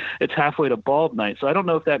 but it's halfway to bald night. So I don't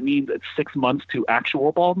know if that means it's 6 months to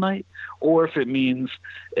actual bald night, or if it means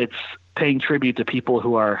it's paying tribute to people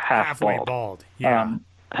who are halfway bald. Yeah.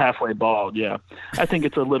 Halfway bald. Yeah. I think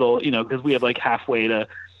it's a little, because we have like halfway to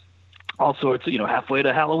all sorts, halfway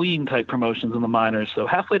to Halloween type promotions in the minors. So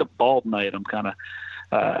halfway to bald night, I'm kind of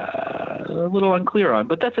a little unclear on.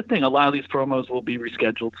 But that's the thing. A lot of these promos will be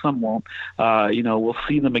rescheduled. Some won't. We'll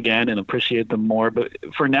see them again and appreciate them more. But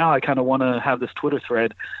for now, I kind of want to have this Twitter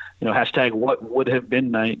thread, hashtag what would have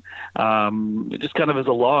been night, just kind of as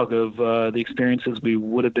a log of the experiences we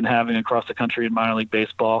would have been having across the country in minor league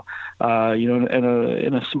baseball,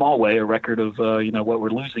 in a small way, a record of, what we're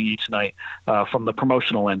losing each night from the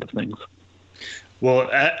promotional end of things.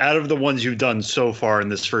 Well, out of the ones you've done so far in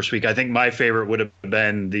this first week, I think my favorite would have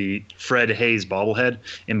been the Fred Hayes bobblehead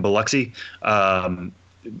in Biloxi.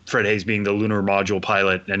 Fred Hayes being the lunar module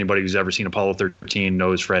pilot. Anybody who's ever seen Apollo 13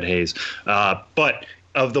 knows Fred Hayes. But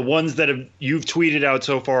of the ones that you've tweeted out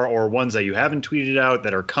so far, or ones that you haven't tweeted out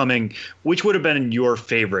that are coming, which would have been your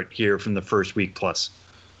favorite here from the first week plus?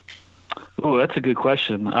 Oh, that's a good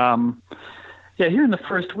question. Yeah, here in the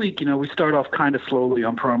first week, we start off kind of slowly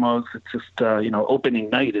on promos. It's just, opening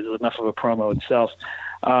night is enough of a promo itself.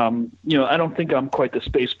 I don't think I'm quite the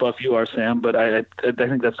space buff you are, Sam, but I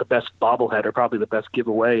think that's the best bobblehead, or probably the best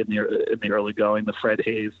giveaway in the early going, the Fred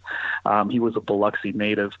Hayes. He was a Biloxi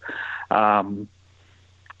native.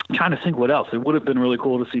 Trying to think what else. It would have been really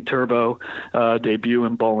cool to see Turbo debut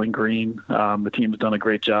in Bowling Green. The team's done a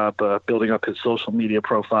great job building up his social media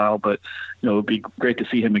profile, but it would be great to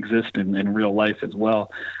see him exist in real life as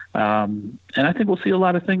well. And I think we'll see a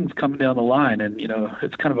lot of things coming down the line. And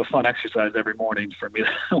it's kind of a fun exercise every morning for me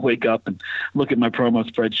to wake up and look at my promo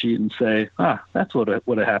spreadsheet and say, that's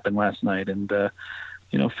what happened last night, and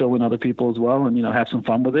fill in other people as well, and, have some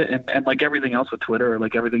fun with it. And like everything else with Twitter, or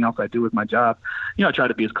like everything else I do with my job, I try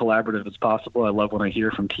to be as collaborative as possible. I love when I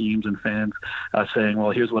hear from teams and fans saying,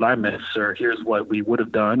 well, here's what I missed, or here's what we would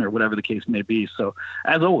have done, or whatever the case may be. So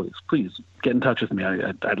as always, please get in touch with me.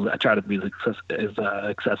 I try to be as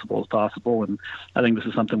accessible as possible. And I think this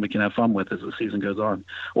is something we can have fun with as the season goes on,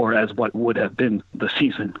 or as what would have been the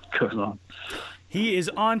season goes on. He is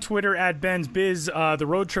on Twitter at Ben's Biz. The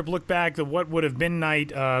road trip look back, the what would have been night,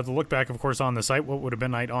 the look back, of course, on the site, what would have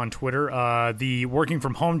been night on Twitter. The working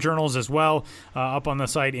from home journals as well up on the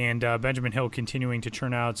site, and Benjamin Hill continuing to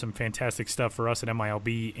churn out some fantastic stuff for us at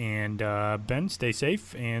MILB. And Ben, stay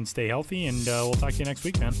safe and stay healthy, and we'll talk to you next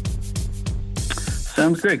week, man.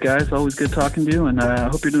 Sounds great, guys. Always good talking to you, and I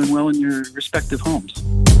hope you're doing well in your respective homes.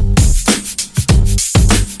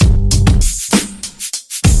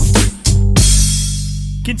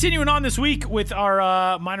 Continuing on this week with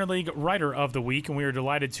our minor league writer of the week, and we are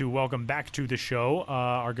delighted to welcome back to the show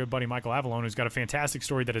our good buddy Michael Avalone, who's got a fantastic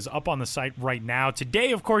story that is up on the site right now.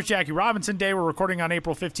 Today, of course, Jackie Robinson Day. We're recording on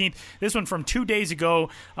April 15th. This one from 2 days ago,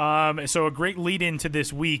 so a great lead into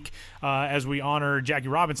this week as we honor Jackie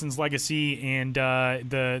Robinson's legacy and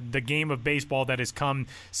the game of baseball that has come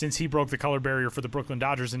since he broke the color barrier for the Brooklyn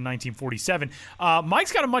Dodgers in 1947.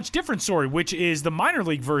 Mike's got a much different story, which is the minor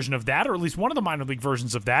league version of that, or at least one of the minor league versions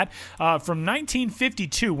versions of that. From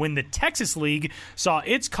 1952, when the Texas League saw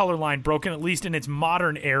its color line broken, at least in its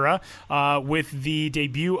modern era, with the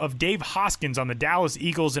debut of Dave Hoskins on the Dallas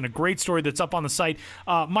Eagles, and a great story that's up on the site.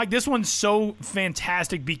 Mike, this one's so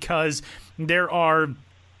fantastic because there are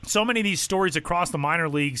so many of these stories across the minor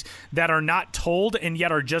leagues that are not told and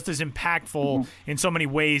yet are just as impactful in so many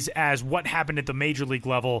ways as what happened at the major league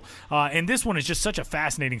level. And this one is just such a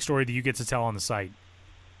fascinating story that you get to tell on the site.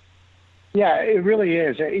 Yeah, it really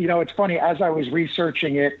is. It's funny, as I was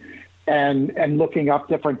researching it and looking up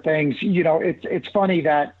different things, it's funny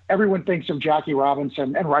that everyone thinks of Jackie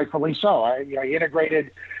Robinson, and rightfully so. He integrated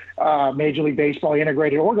Major League Baseball, he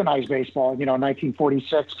integrated organized baseball,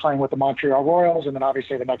 1946 playing with the Montreal Royals, and then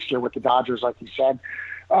obviously the next year with the Dodgers, like you said.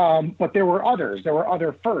 But there were others. There were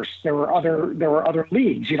other firsts. There were other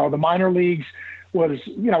leagues. The minor leagues was,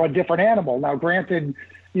 a different animal. Now, granted,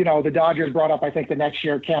 the Dodgers brought up, I think, the next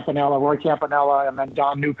year Roy Campanella, and then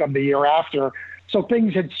Don Newcomb the year after. So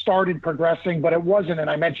things had started progressing, but it wasn't, and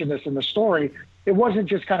I mentioned this in the story, it wasn't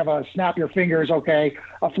just kind of a snap your fingers, okay,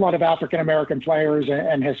 a flood of African-American players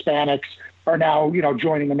and Hispanics are now,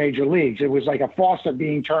 joining the major leagues. It was like a faucet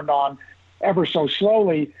being turned on ever so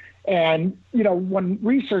slowly. And, when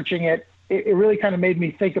researching it, it really kind of made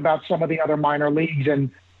me think about some of the other minor leagues and,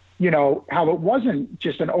 how it wasn't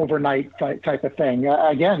just an overnight type of thing.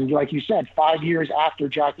 Again, like you said, 5 years after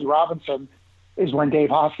Jackie Robinson is when Dave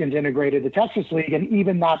Hoskins integrated the Texas League. And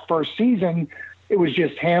even that first season, it was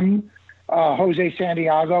just him, Jose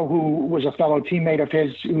Santiago, who was a fellow teammate of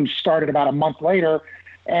his, who started about a month later,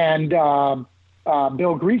 and Bill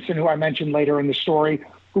Greason, who I mentioned later in the story,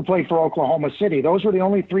 who played for Oklahoma City. Those were the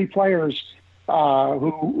only three players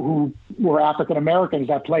who were African Americans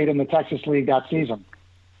that played in the Texas League that season.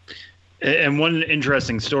 And one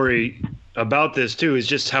interesting story about this too is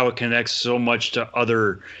just how it connects so much to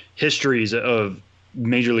other histories of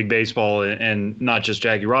Major League Baseball, and not just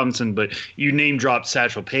Jackie Robinson, but you name dropped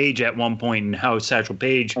Satchel Paige at one point, and how Satchel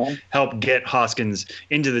Paige helped get Hoskins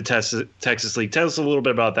into the Texas League. Tell us a little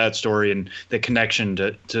bit about that story and the connection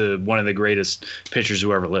to one of the greatest pitchers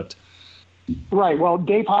who ever lived. Right. Well,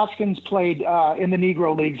 Dave Hoskins played in the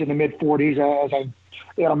Negro Leagues in the mid-'40s. As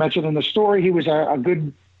I mentioned in the story, he was a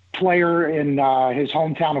good player in his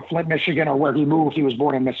hometown of Flint, Michigan, or where he moved. He was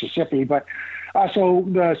born in Mississippi, but so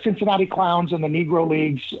the Cincinnati Clowns and the Negro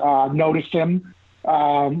Leagues noticed him,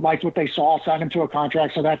 liked what they saw, signed him to a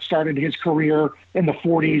contract. So that started his career in the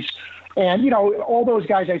 40s. And, all those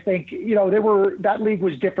guys, I think, that league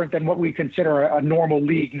was different than what we consider a normal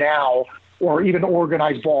league now, or even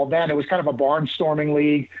organized ball then. It was kind of a barnstorming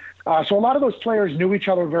league. So a lot of those players knew each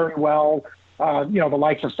other very well. The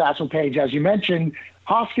likes of Satchel Paige, as you mentioned.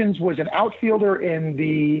 Hoskins was an outfielder in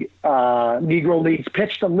the Negro Leagues,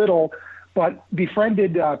 pitched a little, but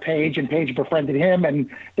befriended Paige, and Paige befriended him, and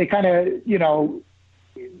they kind of,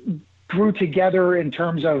 grew together in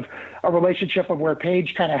terms of a relationship of where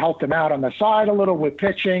Paige kind of helped him out on the side a little with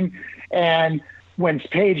pitching. And when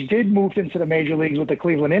Paige did move into the major leagues with the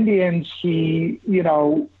Cleveland Indians, he,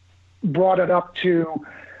 brought it up to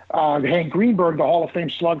Hank Greenberg, the Hall of Fame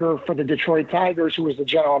slugger for the Detroit Tigers, who was the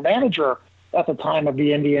general manager at the time of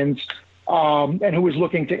the Indians. And who was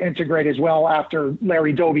looking to integrate as well after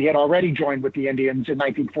Larry Doby had already joined with the Indians in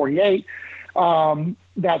 1948,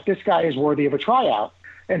 that this guy is worthy of a tryout.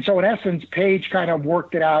 And so in essence, Paige kind of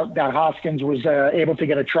worked it out that Hoskins was able to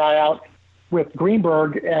get a tryout with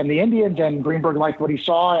Greenberg and the Indians, and Greenberg liked what he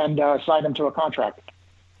saw and signed him to a contract.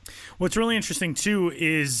 What's really interesting, too,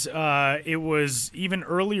 is it was even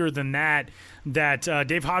earlier than that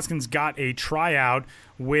Dave Hoskins got a tryout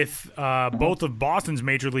with both of Boston's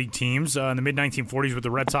major league teams in the mid-1940s with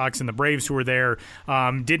the Red Sox and the Braves, who were there,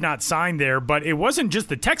 did not sign there. But it wasn't just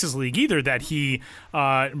the Texas League either that he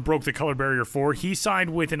broke the color barrier for. He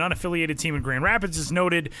signed with an unaffiliated team in Grand Rapids, as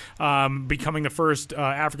noted, becoming the first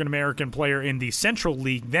African-American player in the Central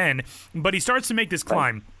League then. But he starts to make this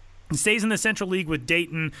climb. Stays in the Central League with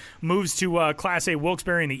Dayton, moves to Class A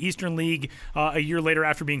Wilkes-Barre in the Eastern League a year later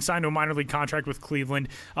after being signed to a minor league contract with Cleveland.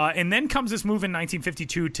 And then comes this move in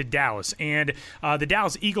 1952 to Dallas. And the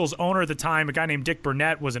Dallas Eagles owner at the time, a guy named Dick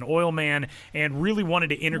Burnett, was an oil man and really wanted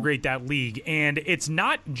to integrate that league. And it's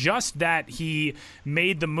not just that he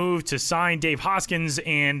made the move to sign Dave Hoskins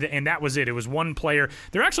and that was it. It was one player.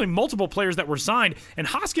 There are actually multiple players that were signed, and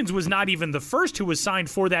Hoskins was not even the first who was signed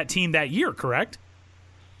for that team that year, correct?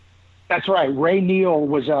 That's right. Ray Neal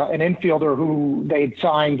was an infielder who they'd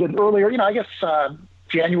signed earlier, I guess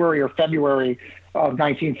January or February of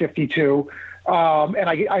 1952. And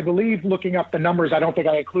I believe, looking up the numbers, I don't think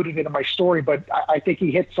I included it in my story, but I think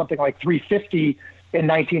he hit something like 350 in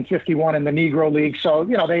 1951 in the Negro League. So,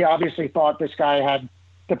 they obviously thought this guy had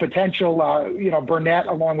the potential, Burnett,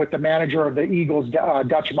 along with the manager of the Eagles,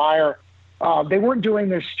 Dutch Meyer, they weren't doing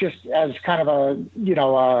this just as kind of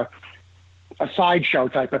a sideshow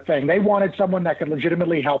type of thing. They wanted someone that could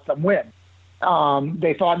legitimately help them win.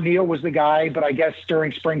 They thought Neil was the guy, but I guess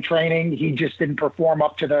during spring training, he just didn't perform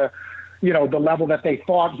up to the level that they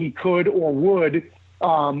thought he could or would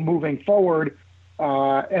moving forward.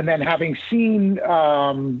 And then having seen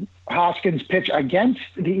Hoskins pitch against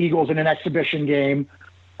the Eagles in an exhibition game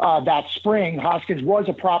that spring, Hoskins was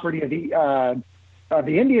a property of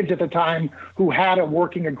the Indians at the time, who had a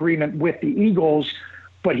working agreement with the Eagles,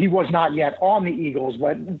 but he was not yet on the Eagles.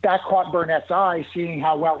 But that caught Burnett's eye, seeing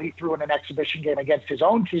how well he threw in an exhibition game against his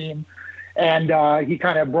own team. And he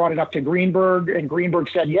kind of brought it up to Greenberg, and Greenberg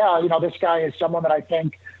said, this guy is someone that I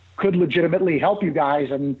think could legitimately help you guys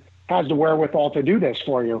and has the wherewithal to do this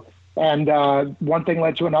for you. And one thing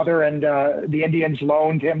led to another, and the Indians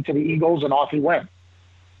loaned him to the Eagles, and off he went.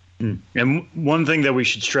 And one thing that we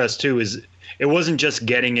should stress, too, is it wasn't just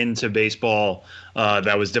getting into baseball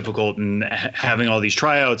that was difficult, and having all these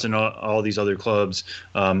tryouts and all these other clubs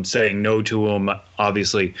saying no to him,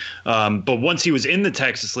 obviously. But once he was in the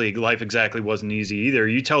Texas League, life exactly wasn't easy either.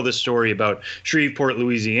 You tell this story about Shreveport,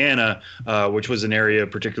 Louisiana, which was an area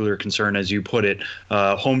of particular concern, as you put it,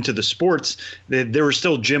 home to the sports. There were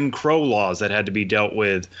still Jim Crow laws that had to be dealt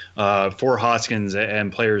with for Hoskins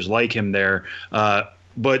and players like him there.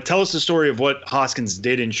 But tell us the story of what Hoskins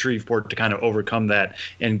did in Shreveport to kind of overcome that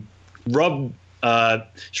and rub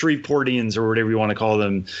Shreveportians, or whatever you want to call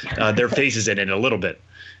them, their faces in it a little bit.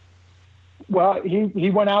 Well, he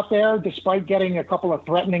went out there despite getting a couple of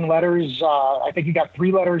threatening letters. I think he got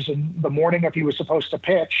 3 letters in the morning if he was supposed to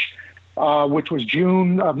pitch, which was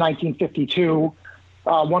June of 1952.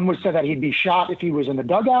 One was said that he'd be shot if he was in the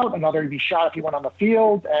dugout. Another, he'd be shot if he went on the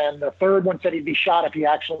field. And the third one said he'd be shot if he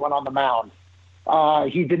actually went on the mound.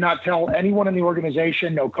 He did not tell anyone in the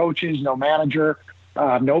organization, no coaches, no manager,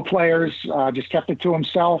 no players, just kept it to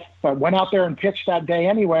himself, but went out there and pitched that day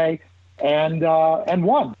anyway, and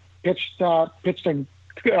won. Pitched a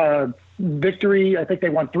victory. I think they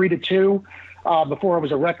won 3-2 before it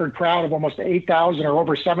was a record crowd of almost 8,000 or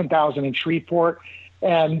over 7,000 in Shreveport.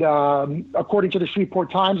 And according to the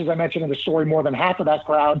Shreveport Times, as I mentioned in the story, more than half of that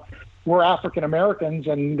crowd were African Americans,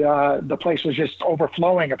 and the place was just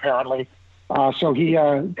overflowing apparently. So he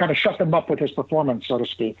kind of shut them up with his performance, so to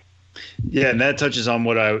speak. Yeah, and that touches on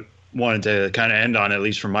what I wanted to kind of end on, at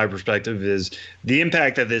least from my perspective, is the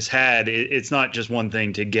impact that this had. It's not just one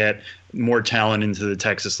thing to get more talent into the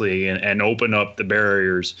Texas League and open up the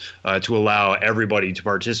barriers to allow everybody to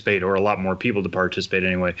participate, or a lot more people to participate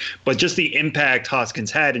anyway, but just the impact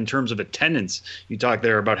Hoskins had in terms of attendance. You talked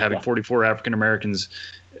there about having 44 African Americans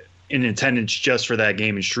in attendance just for that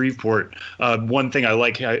game in Shreveport. One thing I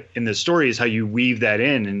like in this story is how you weave that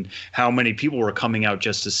in and how many people were coming out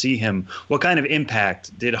just to see him. What kind of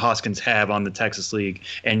impact did Hoskins have on the Texas League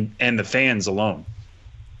and the fans alone?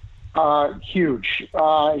 Huge.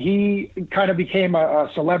 He kind of became a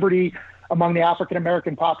celebrity among the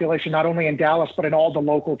African-American population, not only in Dallas, but in all the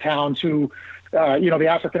local towns who, the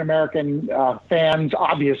African-American fans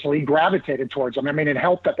obviously gravitated towards him. I mean, it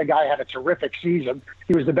helped that the guy had a terrific season.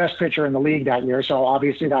 He was the best pitcher in the league that year, so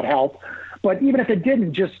obviously that helped. But even if it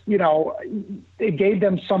didn't, just, it gave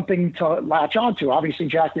them something to latch onto. Obviously,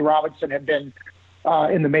 Jackie Robinson had been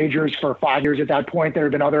in the majors for 5 years at that point. There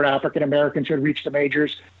had been other African-Americans who had reached the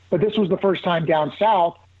majors. But this was the first time down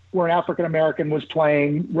south where an African-American was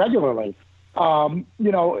playing regularly.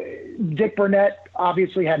 Dick Burnett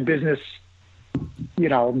obviously had business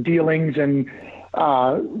dealings and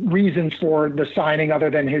reasons for the signing other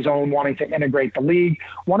than his own wanting to integrate the league.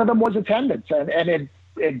 One of them was attendance, and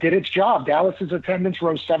it did its job. Dallas's attendance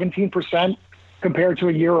rose 17% compared to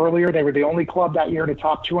a year earlier. They were the only club that year to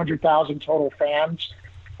top 200,000 total fans.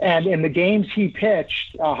 And in the games he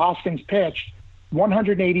pitched, Hoskins pitched,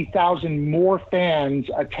 180,000 more fans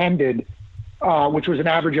attended, which was an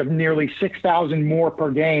average of nearly 6,000 more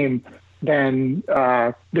per game than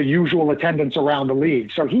the usual attendance around the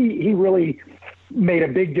league. So he really made a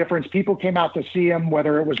big difference. People came out to see him,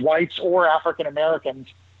 whether it was whites or African Americans,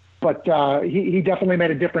 but he definitely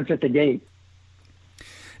made a difference at the gate.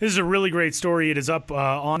 This is a really great story. It is up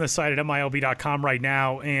on the site at MILB.com right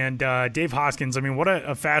now. And Dave Hoskins, I mean, what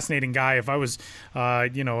a fascinating guy. If I was, a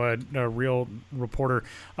real reporter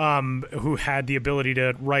who had the ability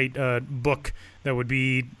to write a book that would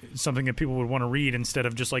be something that people would want to read instead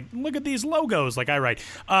of just like, look at these logos like I write.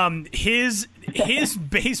 His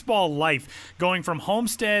baseball life, going from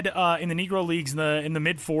Homestead in the Negro Leagues in the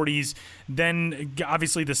mid-40s, then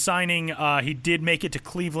obviously the signing. He did make it to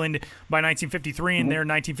Cleveland by 1953 and there in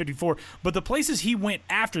 1954. But the places he went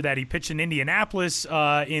after that, he pitched in Indianapolis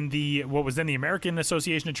in what was then the American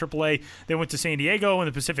Association of AAA. Then went to San Diego in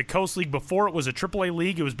the Pacific Coast League. Before it was a AAA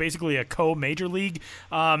league, it was basically a co-major league.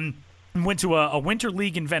 Went to a winter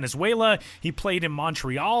league in Venezuela. He played in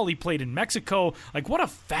Montreal. He played in Mexico. Like, what a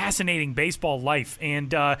fascinating baseball life.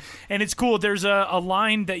 And it's cool. There's a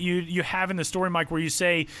line that you have in the story, Mike, where you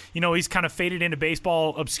say, he's kind of faded into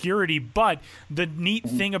baseball obscurity. But the neat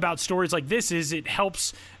thing about stories like this is it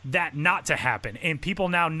helps that not to happen. And people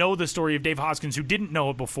now know the story of Dave Hoskins who didn't know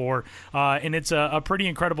it before. And it's a pretty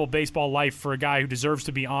incredible baseball life for a guy who deserves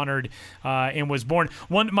to be honored and was born.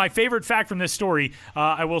 My favorite fact from this story,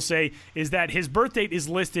 I will say, is that his birth date is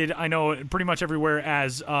listed, I know, pretty much everywhere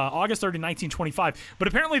as August 30, 1925. But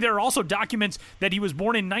apparently there are also documents that he was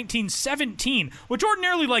born in 1917, which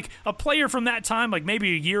ordinarily, like, a player from that time, like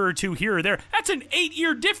maybe a year or two here or there, that's an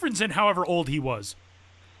 8-year difference in however old he was.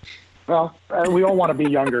 Well, we all want to be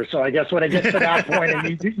younger, so I guess when it gets to that point,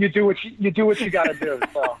 and you do what you got to do.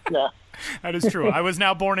 So yeah, that is true. I was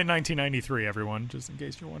now born in 1993. Everyone, just in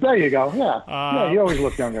case you're wondering. There you go. Yeah, you always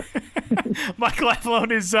look younger. Mike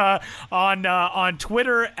Lavallone is on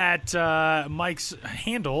Twitter at Mike's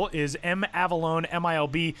handle is MAvalone,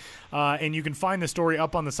 MILB, and you can find the story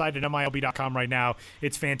up on the site at MILB.com right now.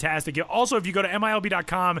 It's fantastic. Also, if you go to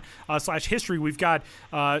MILB.com/history, we've got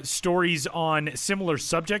stories on similar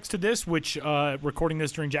subjects to this, which recording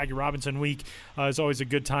this during Jackie Robinson week is always a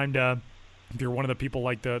good time to. If you're one of the people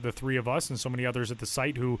like the three of us and so many others at the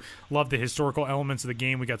site who love the historical elements of the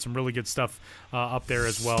game, we got some really good stuff up there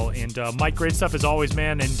as well. And Mike, great stuff as always,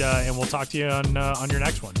 man. And we'll talk to you on your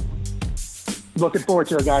next one. Looking forward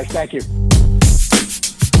to it, guys. Thank you.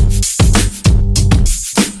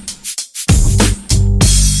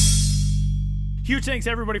 Huge thanks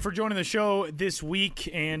everybody for joining the show this week,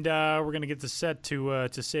 and we're going to get the set to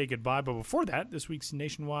say goodbye. But before that, this week's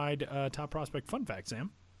Nationwide Top Prospect Fun Fact,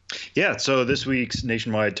 Sam. Yeah, so this week's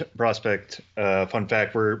Nationwide Prospect fun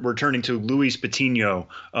fact, we're turning to Luis Patino.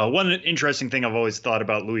 One interesting thing I've always thought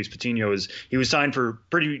about Luis Patino is he was signed for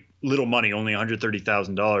pretty little money, only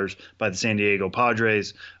 $130,000 by the San Diego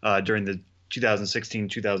Padres during the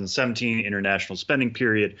 2016-2017 international spending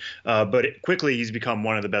period. But quickly he's become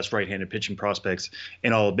one of the best right-handed pitching prospects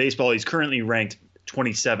in all of baseball. He's currently ranked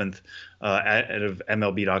 27th out of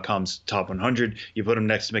MLB.com's top 100. You put him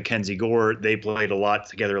next to Mackenzie Gore. They played a lot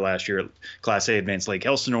together last year at Class A Advanced Lake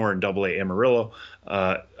Elsinore and Double A Amarillo.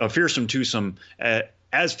 A fearsome twosome,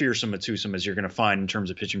 as fearsome a twosome as you're going to find in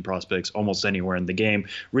terms of pitching prospects almost anywhere in the game.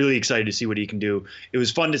 Really excited to see what he can do. It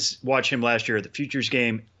was fun to watch him last year at the Futures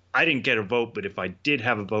game. I didn't get a vote, but if I did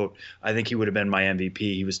have a vote, I think he would have been my MVP.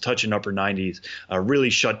 He was touching upper 90s, really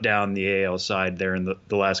shut down the AL side there in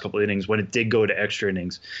the last couple of innings. When it did go to extra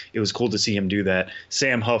innings, it was cool to see him do that.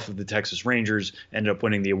 Sam Huff of the Texas Rangers ended up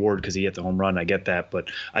winning the award because he hit the home run. I get that, but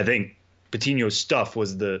I think Patino's stuff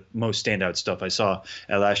was the most standout stuff I saw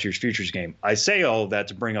at last year's Futures game. I say all of that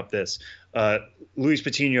to bring up this. Luis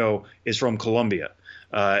Patino is from Colombia.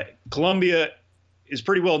 Colombia is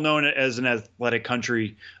pretty well known as an athletic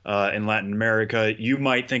country in Latin America. You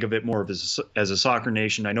might think of it more as a soccer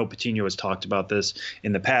nation. I know Patino has talked about this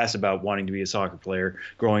in the past about wanting to be a soccer player,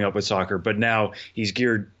 growing up with soccer, but now he's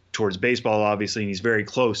geared towards baseball, obviously, and he's very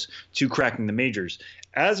close to cracking the majors.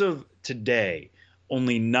 As of today,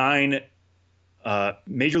 only 9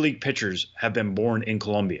 major league pitchers have been born in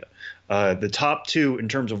Colombia. The top 2 in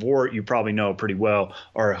terms of WAR, you probably know pretty well,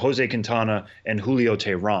 are Jose Quintana and Julio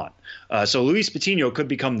Teheran. So Luis Patino could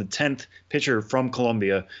become the 10th pitcher from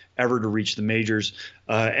Colombia ever to reach the majors.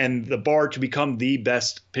 And the bar to become the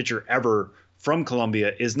best pitcher ever from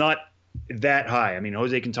Colombia is not that high. I mean,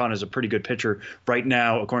 Jose Quintana is a pretty good pitcher right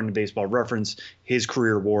now, according to Baseball Reference. His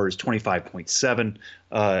career WAR is 25.7.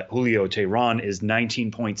 Julio Teheran is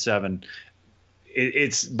 19.7.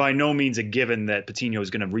 It's by no means a given that Patino is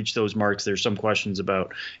going to reach those marks. There's some questions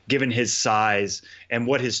about, given his size and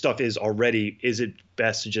what his stuff is already, is it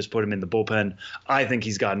best to just put him in the bullpen? I think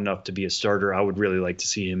he's got enough to be a starter. I would really like to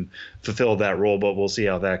see him fulfill that role, but we'll see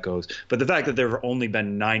how that goes. But the fact that there have only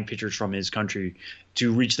been 9 pitchers from his country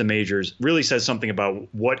to reach the majors really says something about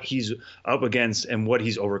what he's up against and what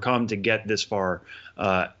he's overcome to get this far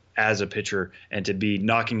as a pitcher and to be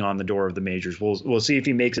knocking on the door of the majors. We'll see if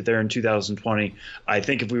he makes it there in 2020. I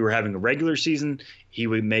think if we were having a regular season, he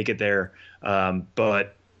would make it there.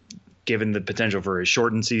 But given the potential for a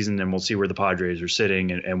shortened season, and we'll see where the Padres are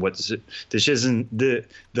sitting and what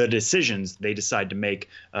the decisions they decide to make.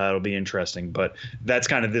 It'll be interesting. But that's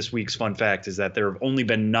kind of this week's fun fact, is that there have only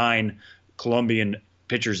been 9 Colombian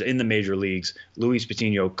pitchers in the major leagues. Luis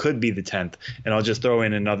Patino could be the 10th. And I'll just throw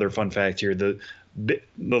in another fun fact here. The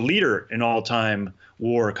leader in all-time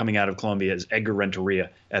WAR coming out of Colombia is Edgar Renteria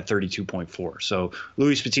at 32.4. So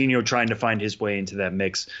Luis Patino trying to find his way into that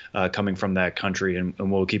mix coming from that country, and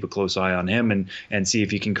we'll keep a close eye on him and see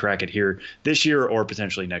if he can crack it here this year or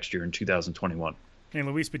potentially next year in 2021. And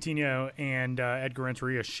Luis Patino and Edgar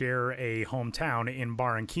Renteria share a hometown in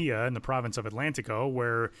Barranquilla in the province of Atlántico,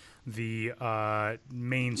 where the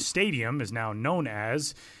main stadium is now known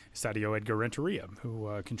as Estadio Edgar Renteria, who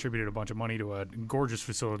contributed a bunch of money to a gorgeous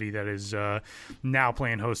facility that is now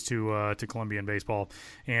playing host to Colombian baseball.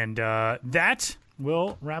 And that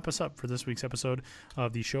will wrap us up for this week's episode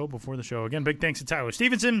of the show before the show. Again, big thanks to Tyler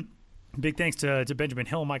Stephenson. Big thanks to Benjamin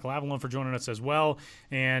Hill and Michael Avalon for joining us as well.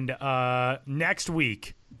 And next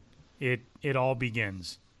week, it all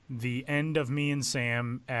begins. The end of me and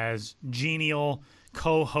Sam as genial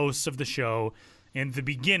co-hosts of the show, and the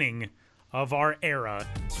beginning of our era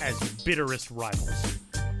as bitterest rivals.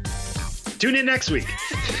 Tune in next week.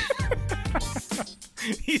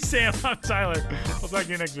 He's Sam. I'm Tyler. We'll talk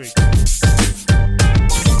to you next week.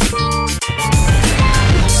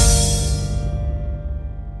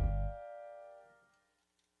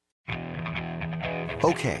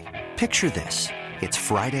 Okay, picture this. It's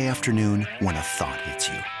Friday afternoon when a thought hits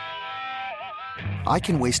you. I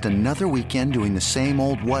can waste another weekend doing the same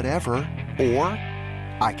old whatever, or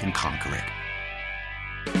I can conquer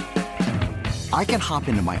it. I can hop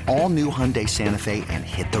into my all-new Hyundai Santa Fe and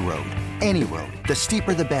hit the road. Any road. The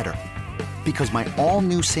steeper, the better. Because my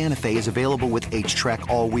all-new Santa Fe is available with H-Track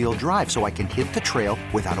all-wheel drive, so I can hit the trail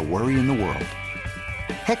without a worry in the world.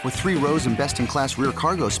 Heck, with 3 rows and best-in-class rear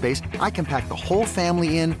cargo space, I can pack the whole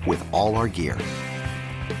family in with all our gear.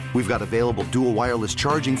 We've got available dual wireless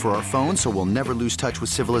charging for our phones, so we'll never lose touch with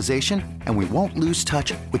civilization, and we won't lose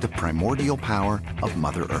touch with the primordial power of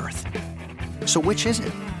Mother Earth. So which is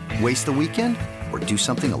it? Waste the weekend or do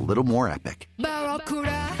something a little more epic?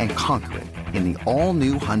 And conquer it in the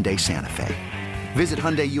all-new Hyundai Santa Fe. Visit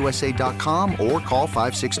HyundaiUSA.com or call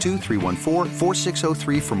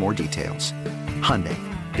 562-314-4603 for more details. Hyundai,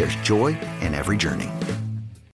 there's joy in every journey.